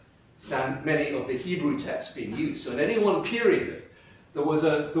earlier than many of the Hebrew texts being used. So in any one period, there was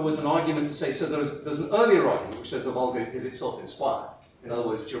an argument to say, so there's an earlier argument which says the Vulgate is itself inspired. In other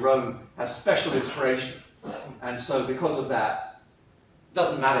words, Jerome has special inspiration. And so because of that, it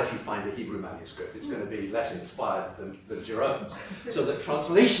doesn't matter if you find a Hebrew manuscript, it's going to be less inspired than Jerome's. So that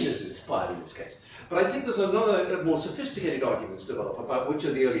translation is inspired in this case. But I think there's another more sophisticated argument to develop about which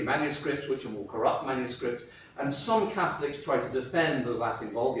are the early manuscripts, which are more corrupt manuscripts, and some Catholics try to defend the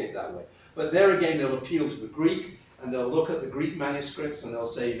Latin Vulgate that way. But there again, they'll appeal to the Greek, and they'll look at the Greek manuscripts, and they'll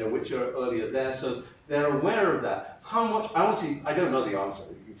say, you know, which are earlier there. So they're aware of that. How much, I don't know the answer,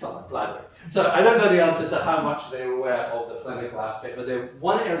 you can tell I'm blathering. So I don't know the answer to how much they're aware of the polemical aspect, but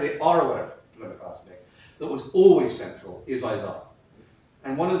one area they are aware of the polemical aspect that was always central is Isaiah.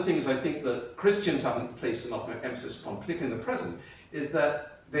 And one of the things I think that Christians haven't placed enough emphasis upon, particularly in the present, is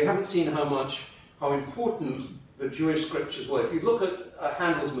that they haven't seen how important the Jewish scriptures were. If you look at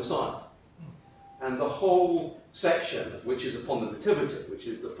Handel's Messiah, and the whole section, which is upon the Nativity, which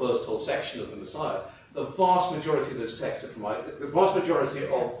is the first whole section of the Messiah, the vast majority of those texts are from, the vast majority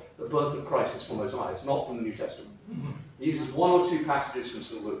of the birth of Christ is from Isaiah. It's not from the New Testament. He uses one or two passages from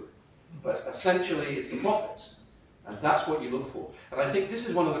St. Luke, but essentially it's the prophets. And that's what you look for. And I think this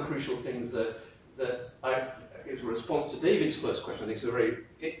is one of the crucial things that is a response to David's first question. I think it's a very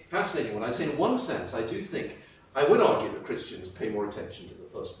fascinating one. I say in one sense, I do think, I would argue that Christians pay more attention to the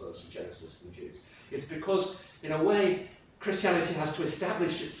first verse of Genesis than Jews. It's because, in a way, Christianity has to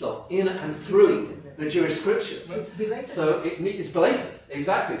establish itself in and through the Jewish scriptures. So it's belated,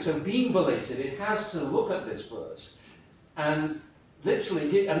 exactly. So being belated, it has to look at this verse and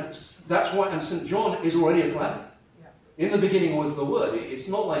literally, and that's why, and St. John is already a plan. In the beginning was the Word. It's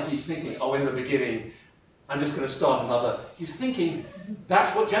not like he's thinking, oh, in the beginning, I'm just going to start another. He's thinking,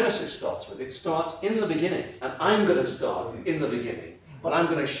 that's what Genesis starts with. It starts in the beginning, and I'm going to start in the beginning. But I'm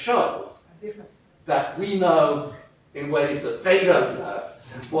going to show that we know in ways that they don't know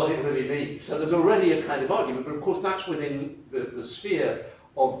what it really means. So there's already a kind of argument, but of course that's within the sphere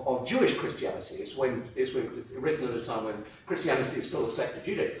of Jewish Christianity. It's written at a time when Christianity is still a sect of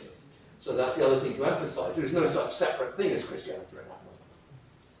Judaism. So that's the other thing to emphasize. There's no such separate thing as Christianity.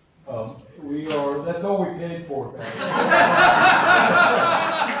 That's all we paid for.